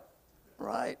 Yep,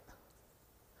 right.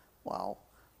 Wow.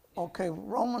 Okay,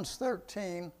 Romans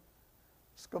 13.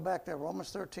 Let's go back there. Romans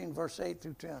 13, verse 8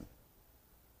 through 10. Romans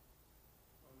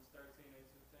 13, 8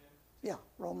 through 10. Yeah,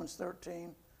 Romans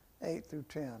 13, 8 through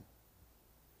 10.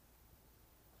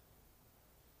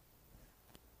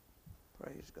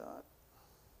 Praise God.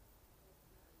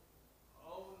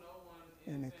 Owe no one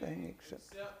Anything anything except-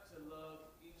 except to love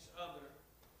each other.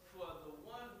 For the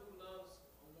one who loves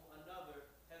another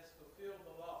has fulfilled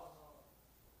the law.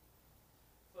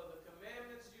 For the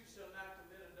commandments, you shall not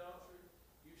commit adultery,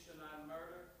 you shall not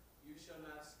murder, you shall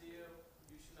not steal,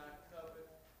 you shall not covet,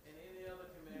 and any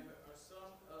other commandment are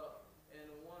summed up in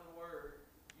one word: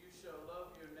 you shall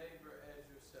love your neighbor as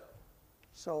yourself.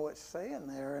 So it's saying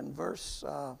there in verse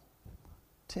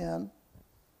 10,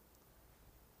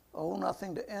 owe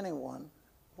nothing to anyone.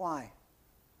 Why?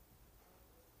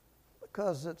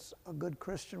 Because it's a good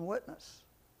Christian witness.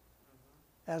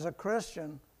 As a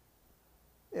Christian,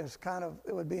 it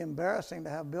would be embarrassing to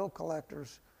have bill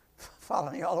collectors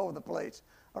following you all over the place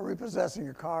or repossessing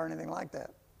your car or anything like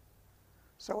that.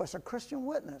 So it's a Christian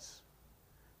witness.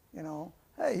 You know,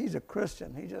 hey, he's a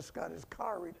Christian. He just got his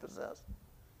car repossessed.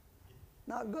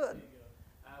 Not good. There you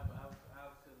go.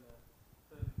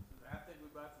 I think we're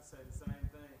about to say the same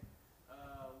thing.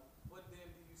 What then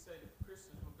do you say to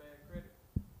Christians with bad credit?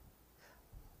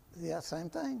 Yeah, same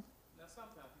thing. Now,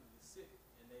 sometimes people get sick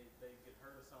and they get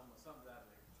hurt or something's out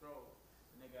of their control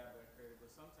and they got bad credit,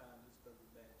 but sometimes it's because of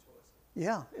bad choices.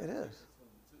 Yeah, it is.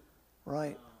 Between the two.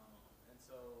 Right. And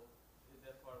so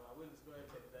that's part of our witness. Go ahead,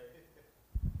 Brother Dave.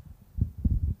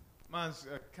 Mine's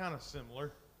kind of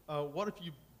similar. What if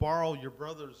you borrow your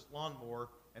brother's lawnmower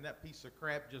and that piece of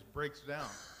crap just breaks down?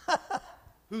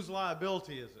 Whose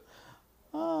liability is it?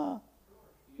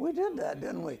 We did that,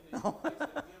 didn't we? Give them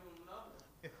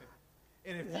another.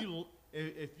 And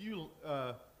if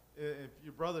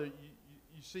your brother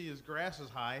you see his grass is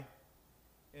high,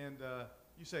 and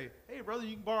you say, "Hey, brother,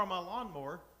 you can borrow my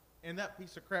lawnmower," and that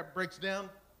piece of crap breaks down,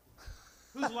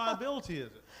 whose liability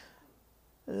is it?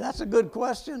 That's a good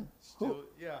question. Still,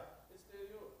 yeah. It's still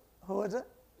yours. Who is it?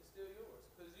 It's still yours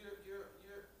because you're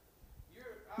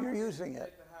You're using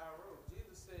it. Take the higher road.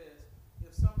 Jesus says,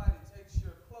 if somebody takes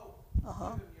your cloak,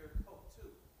 Uh-huh. give them your coat too.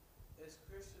 As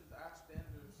Christians, our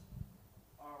standards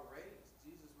are raised.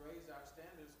 Jesus raised our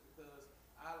standards because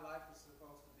our life is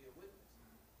supposed to be a witness.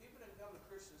 People didn't come to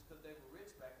Christians because they were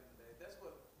rich back in the day. That's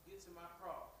what gets in my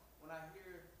craw when I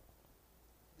hear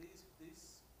these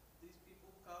people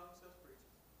call themselves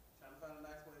preachers, trying to find a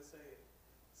nice way to say it,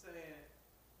 saying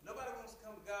nobody wants to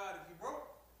come to God if you broke,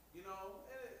 you know,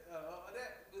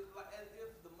 as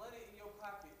if the money in your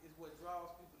pocket is what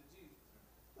draws people to Jesus.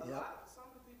 Yep. Some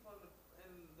of the people in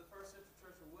the first century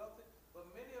church were wealthy, but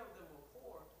many of them were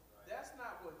poor. That's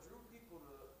not what drew people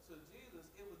to Jesus.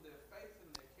 It was their faith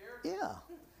and their character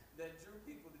that drew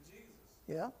people to Jesus.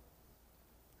 Yeah.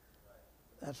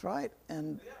 That's right.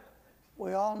 And Yeah.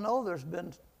 we all know there's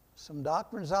been some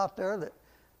doctrines out there that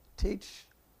teach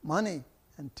money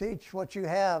and teach what you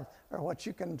have or what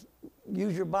you can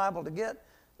use your Bible to get,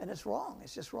 and it's wrong.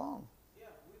 It's just wrong. Yeah,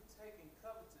 we've taken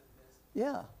covetousness.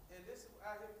 Yeah. And this is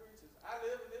I hear preachers. I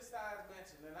live in this size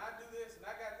mansion, and I do this, and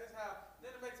I got this house.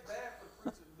 Then it makes it bad for the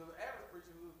preacher, the average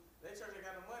preacher who they church ain't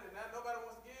got no money. Now nobody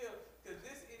wants to give because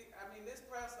this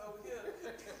pastor over here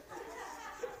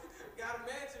got a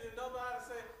mansion and nobody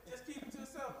say just keep it to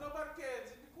yourself. Nobody cares.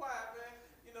 Just be quiet, man.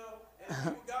 You know, and if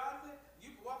you godly,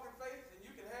 you can walk in faith, and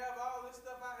you can have all this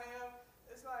stuff I have.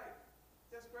 It's like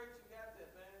that's great you got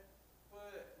that, man.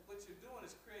 But what you're doing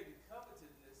is creating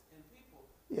covetousness in people.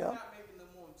 Yeah. You're not making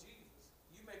them want Jesus.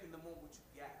 You're making them want what you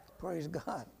got. Praise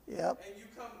God. Yep. And you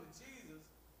come to Jesus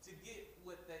to get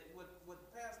what the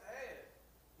pastor had.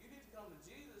 You need to come to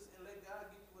Jesus and let God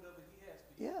give you whatever He has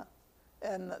for you. Yeah.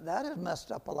 And that has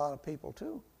messed up a lot of people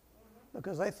too.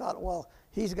 Because they thought, well,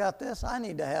 he's got this, I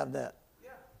need to have that. Yeah.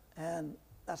 And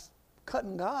that's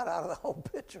cutting God out of the whole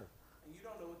picture. And you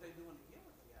don't know what they're doing to get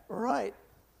what they got. Right.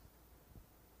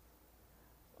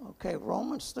 Okay,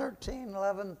 Romans 13,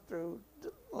 11 through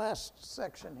the last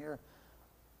section here.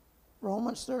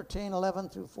 Romans 13, 11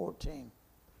 through 14.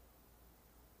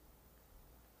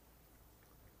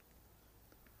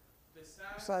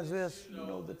 Besides this, you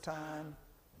know the time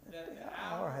that the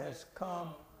hour has come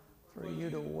for you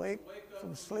to wake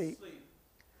from sleep.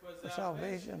 For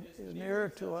salvation is nearer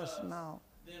to us now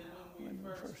than when we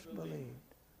first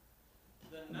believed.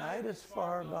 The night is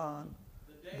far gone,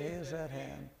 the day is at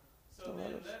hand. So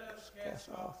let us cast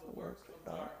off the works of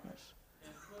darkness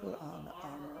and put on the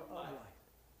armor of light.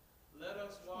 Let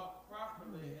us walk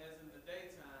properly as in the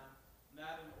daytime,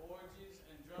 not in orgies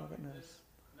and drunkenness,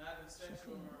 not in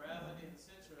sexual immorality and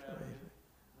sensuality,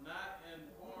 not in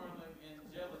quarreling and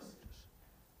jealousy,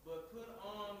 but put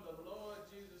on the Lord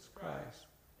Jesus Christ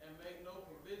and make no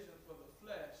provision for the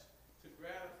flesh to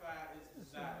gratify its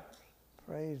desires.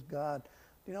 Praise God.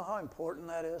 Do you know how important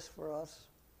that is for us?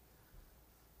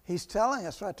 He's telling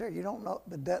us right there, you don't know,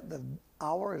 the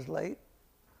hour is late,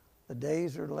 the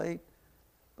days are late,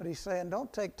 but he's saying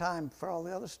don't take time for all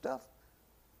the other stuff.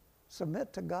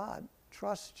 Submit to God.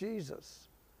 Trust Jesus.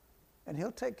 And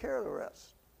he'll take care of the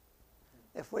rest.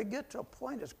 If we get to a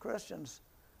point as Christians,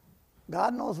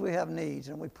 God knows we have needs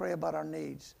and we pray about our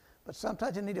needs, but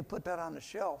sometimes you need to put that on the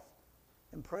shelf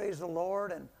and praise the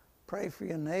Lord and pray for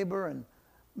your neighbor and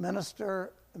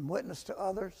minister and witness to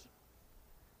others.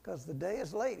 because the day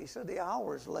is late. He said the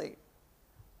hour is late.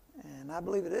 And I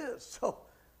believe it is. So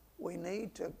we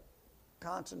need to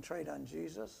concentrate on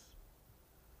Jesus,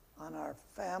 on our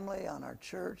family, on our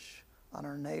church, on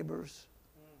our neighbors.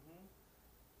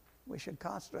 We should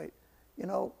concentrate. You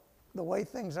know, the way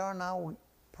things are now, we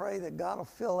pray that God will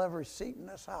fill every seat in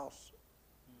this house.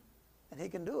 And He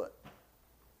can do it.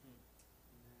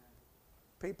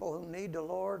 People who need the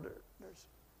Lord, there's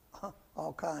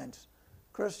all kinds.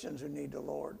 Christians who need the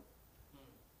Lord.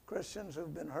 Christians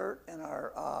who've been hurt and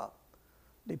are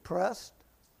depressed.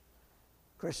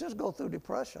 Christians go through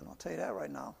depression, I'll tell you that right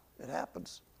now. It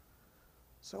happens.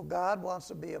 So God wants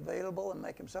to be available and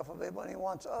make Himself available, and He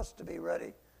wants us to be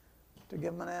ready to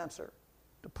give Him an answer,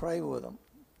 to pray with Him.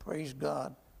 Praise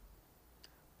God.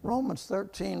 Romans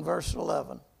 13, verse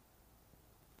 11.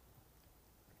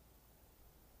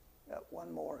 Got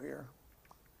one more here.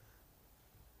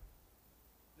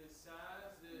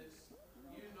 Besides this,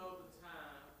 you know the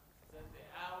time that the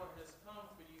hour has come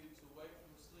for you to wake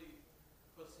from sleep,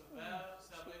 for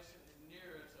salvation is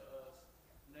nearer to us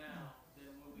now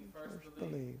than when we first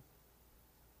believed.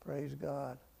 Praise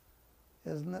God.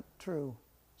 Isn't it true?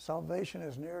 Salvation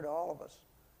is near to all of us.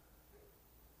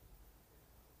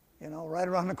 You know, right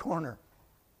around the corner.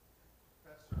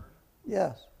 Pastor,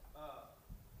 Yes.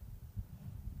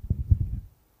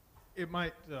 it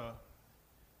might,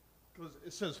 because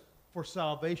it says, for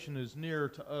salvation is nearer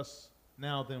to us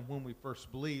now than when we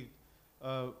first believed.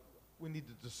 We need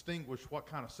to distinguish what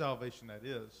kind of salvation that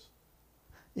is.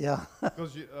 Yeah.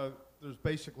 Because there's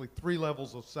basically 3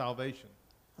 levels of salvation.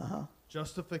 Uh-huh.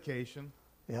 Justification,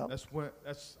 Yep.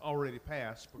 that's already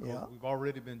passed because Yeah. we've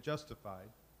already been justified.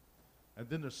 And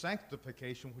then there's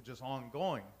sanctification, which is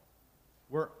ongoing.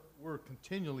 We're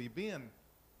continually being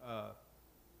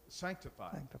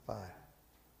sanctified. Sanctified.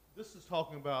 This is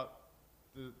talking about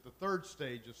the 3rd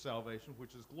stage of salvation,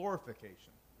 which is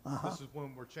glorification. Uh-huh. This is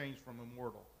when we're changed from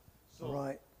immortal. So,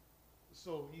 Right.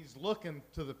 so he's looking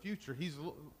to the future.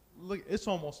 It's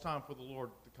almost time for the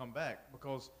Lord to come back,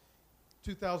 because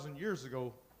 2,000 years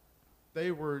ago,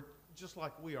 they were just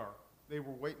like we are. They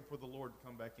were waiting for the Lord to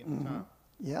come back into time.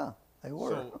 Yeah, they were.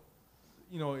 So,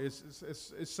 you know, it's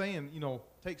saying, you know,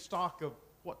 take stock of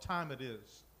what time it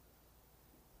is.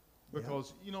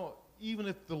 Because, you know, even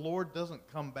if the Lord doesn't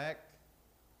come back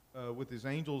with His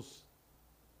angels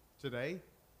today,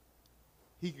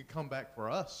 He could come back for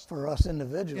us. For us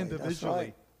individually. That's Individually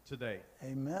right. today.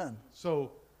 Amen.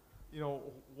 So, you know,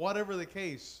 whatever the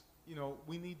case, you know,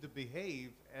 we need to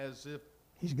behave as if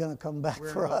He's going to come back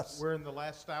we're, for in the, us. we're in the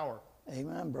last hour.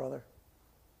 Amen, brother.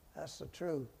 That's the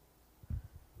truth.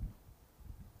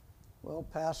 Well,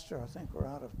 Pastor, I think we're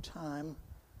out of time.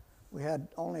 We had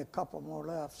only a couple more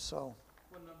left, so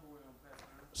What number we on, Pastor?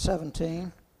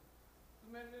 17.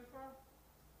 2 minutes in front?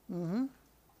 Mm-hmm.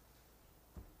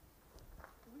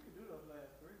 We could do those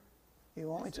last 3. You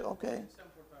want me to? Okay.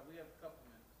 7:45. We have a couple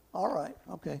minutes. All right.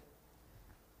 Okay.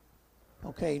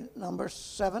 Okay, number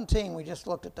 17, we just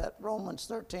looked at that, Romans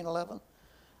 13:11.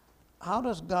 How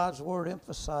does God's Word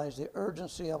emphasize the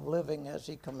urgency of living as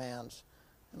He commands?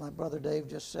 And my brother Dave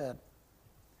just said,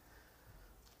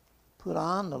 put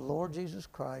on the Lord Jesus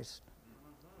Christ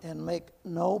and make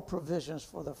no provisions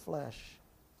for the flesh.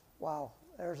 Wow,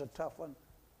 there's a tough one.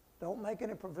 Don't make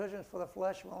any provisions for the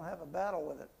flesh, we won't have a battle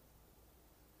with it.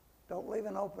 Don't leave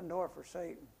an open door for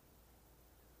Satan.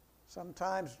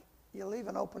 Sometimes you leave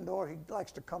an open door, he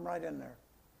likes to come right in there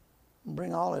and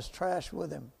bring all his trash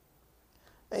with him.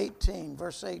 18,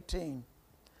 verse 18.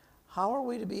 How are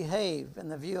we to behave in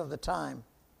the view of the time?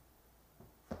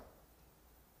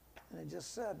 And it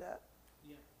just said that.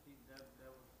 Yeah, that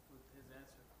was his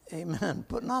answer. Amen.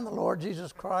 Putting on the Lord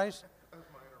Jesus Christ.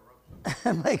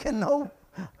 And making no.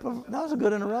 That was a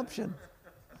good interruption.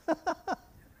 That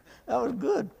was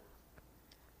good.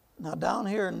 Now down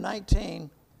here in 19,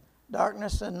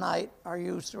 darkness and night are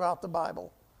used throughout the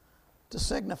Bible to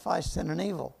signify sin and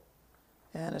evil.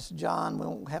 And it's John, we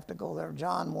won't have to go there.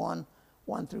 John 1,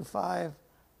 1 through 5,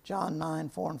 John 9,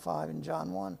 4 and 5, and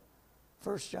John 1,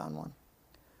 1 John 1.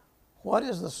 What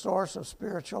is the source of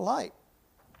spiritual light?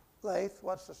 Laith,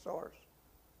 what's the source?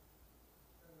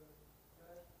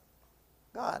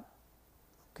 God.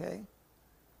 Okay.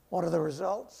 What are the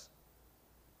results?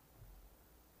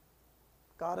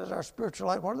 God is our spiritual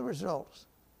light. What are the results?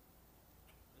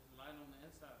 There's light on the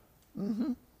inside.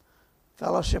 Mm-hmm.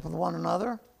 Fellowship with one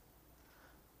another.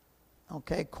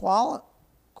 Okay.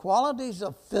 Qualities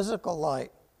of physical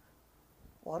light.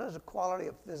 What is the quality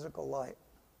of physical light?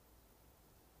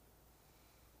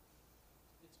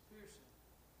 It's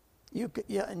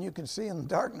piercing. And you can see in the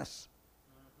darkness.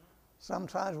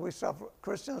 Sometimes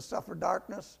Christians suffer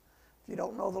darkness, If you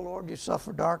don't know the Lord, you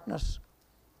suffer darkness.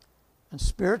 And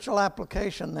spiritual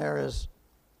application there is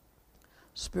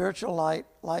spiritual light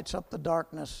lights up the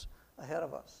darkness ahead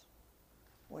of us.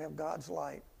 We have God's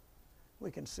light.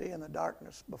 We can see in the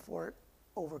darkness before it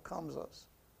overcomes us.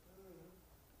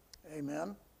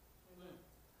 Amen.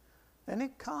 Any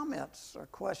comments or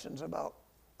questions about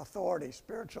authority,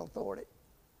 spiritual authority?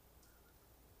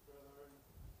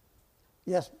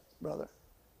 Yes, brother.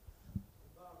 The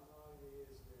bottom line is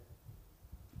that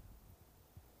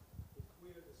if we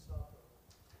are to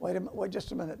suffer, Wait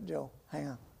just a minute, Joe. Hang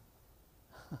on.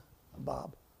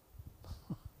 Bob.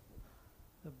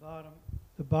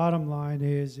 the bottom line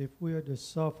is if we are to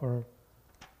suffer,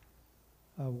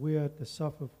 we are to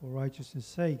suffer for righteousness'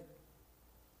 sake.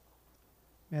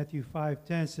 Matthew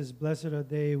 5:10 says, "Blessed are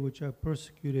they which are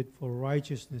persecuted for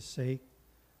righteousness' sake,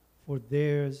 for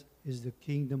theirs is the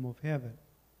kingdom of heaven."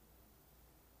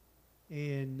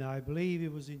 And I believe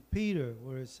it was in Peter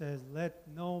where it says, "Let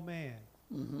no man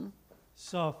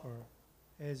suffer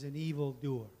as an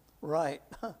evildoer." Right.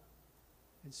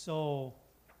 And so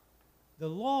the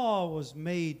law was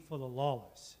made for the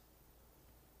lawless.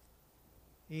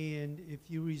 And if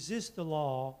you resist the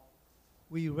law,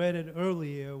 we read it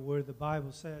earlier where the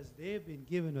Bible says they've been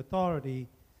given authority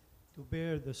to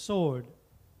bear the sword,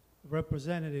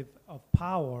 representative of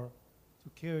power, to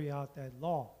carry out that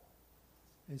law.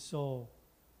 And so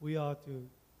we ought to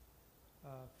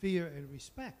fear and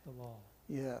respect the law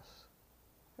Yes.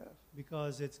 Yes.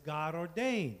 because it's God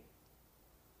ordained.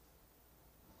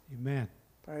 Amen.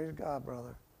 Praise God,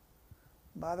 brother.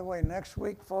 By the way, next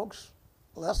week, folks,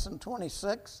 lesson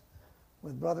 26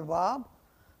 with Brother Bob,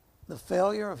 the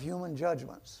failure of human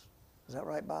judgments. Is that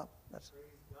right, Bob? That's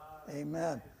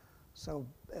Amen. So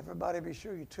everybody be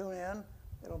sure you tune in.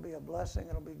 It'll be a blessing.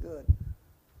 It'll be good.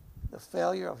 The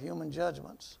failure of human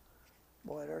judgments.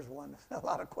 Boy, there's one. A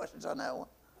lot of questions on that one.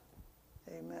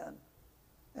 Amen.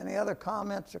 Any other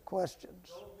comments or questions?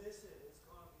 Don't miss it. It's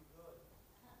going to be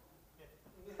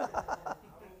good. I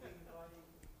will be inviting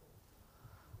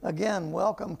people. Again,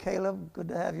 welcome, Caleb. Good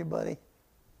to have you, buddy.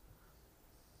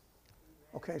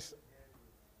 Okay. Is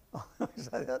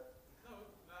that it? No,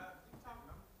 you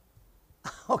talking.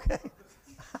 Okay.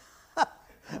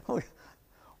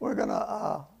 We're going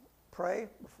to pray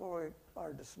before we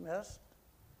are dismissed.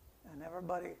 And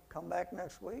everybody come back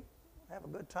next week. Have a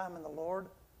good time in the Lord.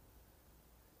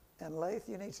 And Lath,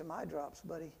 you need some eye drops,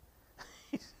 buddy.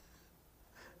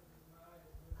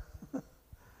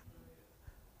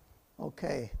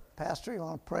 Okay. Pastor, you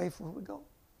want to pray before we go?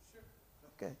 Sure.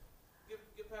 Okay.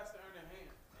 Give Pastor Ernie a hand.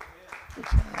 Amen. Get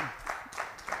your hand.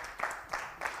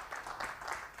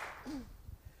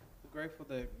 We're grateful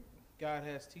that God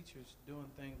has teachers doing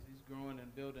things. He's growing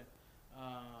and building.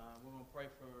 We're going to pray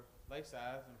for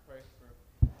Lakeside and pray for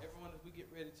everyone as we get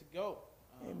ready to go.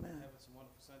 Amen. Having some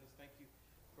wonderful Sundays. Thank you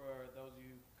for those of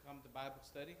you who come to Bible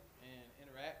study and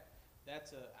interact.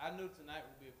 I knew tonight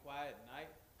would be a quiet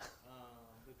night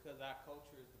because our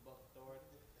culture is the buck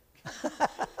authority.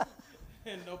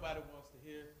 And nobody wants to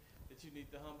hear that you need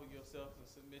to humble yourself and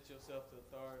submit yourself to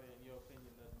authority and your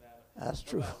opinion doesn't matter. That's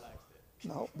true. Nobody likes that.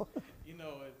 No. You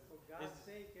know, For God's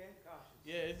sake and caution.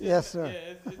 yeah, it's just, Yes, sir.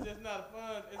 Yeah, it's just not a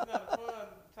fun. It's not a fun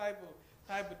type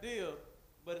of deal,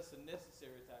 but it's a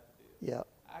necessary type of deal. Yeah.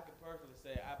 I can personally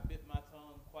say I bit my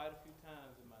tongue quite a few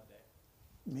times in my day.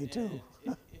 Me too.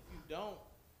 And if you don't,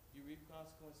 you reap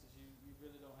consequences you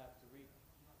really don't have to reap,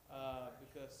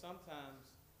 because sometimes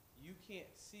you can't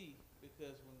see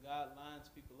because when God lines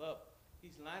people up,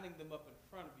 He's lining them up in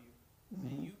front of you,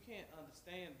 and you can't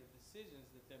understand the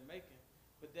decisions that they're making.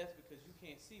 But that's because you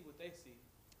can't see what they see.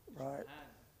 Right. Behind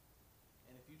them.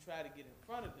 And if you try to get in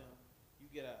front of them, you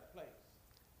get out of place.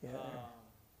 Yeah.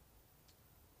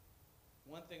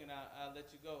 One thing, and I'll let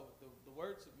you go, the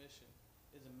word submission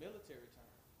is a military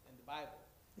term in the Bible.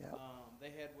 Yeah.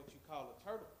 They had what you call a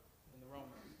turtle in the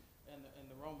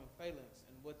Roman phalanx.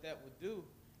 And what that would do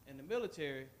in the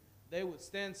military, they would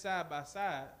stand side by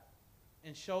side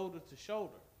and shoulder to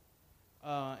shoulder.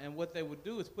 And what they would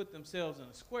do is put themselves in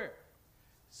a square.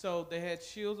 So they had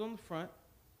shields on the front,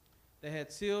 they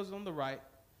had shields on the right,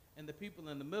 and the people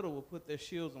in the middle would put their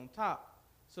shields on top.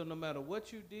 So no matter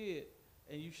what you did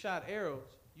and you shot arrows,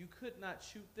 you could not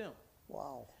shoot them.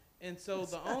 Wow. And so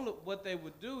what they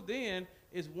would do then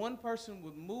is one person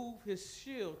would move his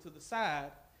shield to the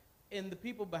side, and the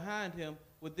people behind him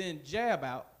would then jab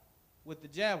out with the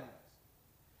javelins.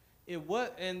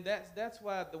 And that's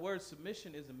why the word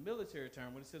submission is a military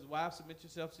term. When it says, wives, submit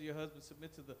yourselves to your husband,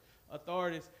 submit to the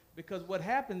authorities. Because what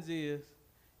happens is,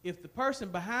 if the person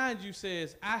behind you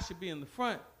says, I should be in the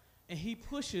front, and he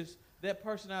pushes that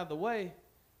person out of the way,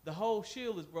 the whole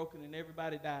shield is broken and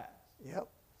everybody dies. Yep.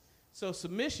 So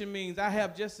submission means I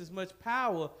have just as much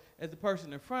power as the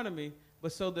person in front of me,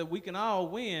 but so that we can all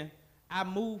win, I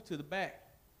move to the back.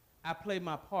 I play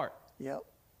my part. Yep.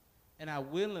 And I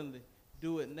willingly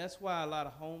do it. And that's why a lot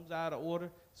of homes are out of order.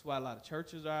 That's why a lot of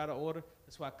churches are out of order.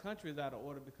 That's why countries are out of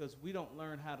order, because we don't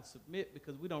learn how to submit,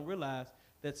 because we don't realize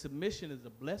that submission is a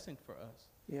blessing for us.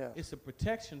 Yes. It's a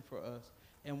protection for us.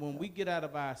 And when we get out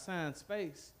of our assigned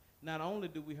space, not only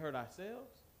do we hurt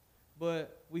ourselves,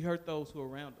 but we hurt those who are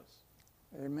around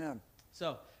us. Amen.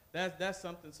 So that's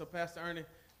something. So Pastor Ernie,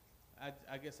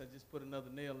 I guess I just put another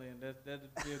nail in. That'd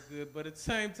feel good. But at the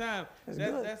same time, That's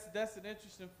good. that's an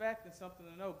interesting fact and something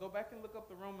to know. Go back and look up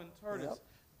the Roman Yep.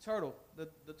 turtle,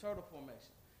 the turtle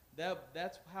formation.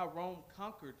 That's how Rome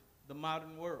conquered the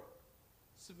modern world.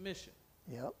 Submission.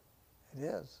 Yep. It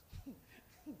is.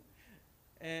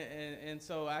 And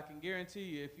so I can guarantee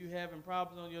you, if you're having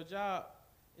problems on your job,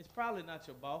 it's probably not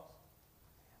your boss.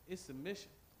 It's submission.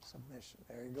 Submission.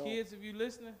 There you go. Kids, if you're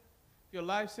listening, if your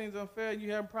life seems unfair and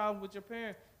you have a problem with your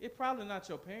parents, it's probably not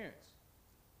your parents.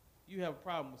 You have a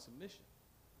problem with submission.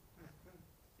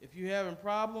 If you're having a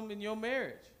problem in your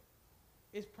marriage,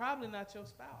 it's probably not your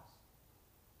spouse.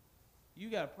 You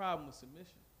got a problem with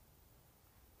submission.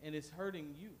 And it's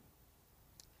hurting you.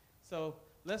 So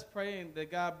let's pray and that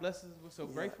God blesses us. We're so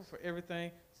grateful for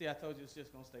everything. See, I told you it's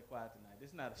just going to stay quiet tonight.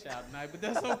 It's not a shout tonight, but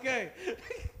that's okay.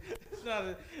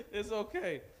 It's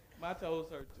okay. My toes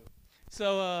hurt too.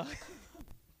 So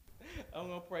I'm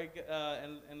going to pray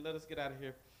and let us get out of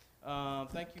here.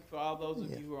 Thank you for all those of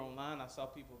you who are online. I saw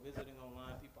people visiting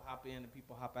online. People hop in and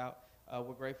people hop out.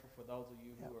 We're grateful for those of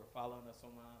you who are following us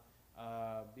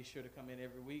online. Be sure to come in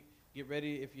every week. Get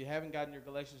ready. If you haven't gotten your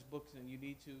Galatians books and you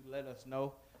need to, let us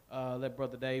know. Let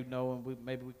Brother Dave know, and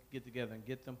maybe we could get together and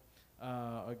get them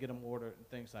or get them ordered and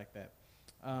things like that.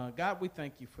 God, we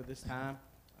thank you for this time.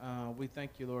 We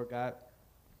thank you, Lord God,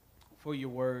 for your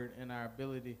word and our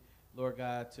ability, Lord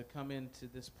God, to come into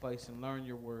this place and learn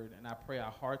your word. And I pray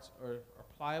our hearts are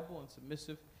pliable and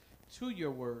submissive to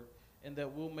your word, and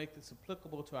that we'll make this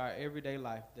applicable to our everyday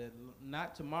life, that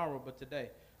not tomorrow but today,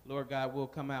 Lord God, we'll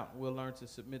come out and we'll learn to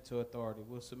submit to authority.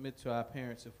 We'll submit to our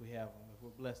parents if we have them, if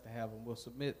we're blessed to have them. We'll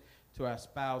submit to our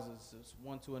spouses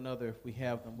one to another if we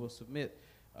have them. We'll submit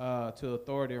to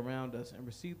authority around us and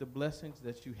receive the blessings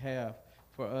that you have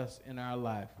for us in our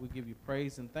life. We give you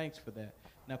praise and thanks for that.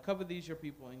 Now cover these your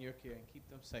people in your care and keep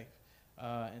them safe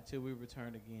until we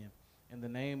return again. In the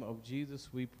name of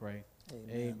Jesus we pray.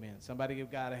 Amen. Somebody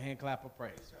give God a hand clap of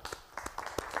praise.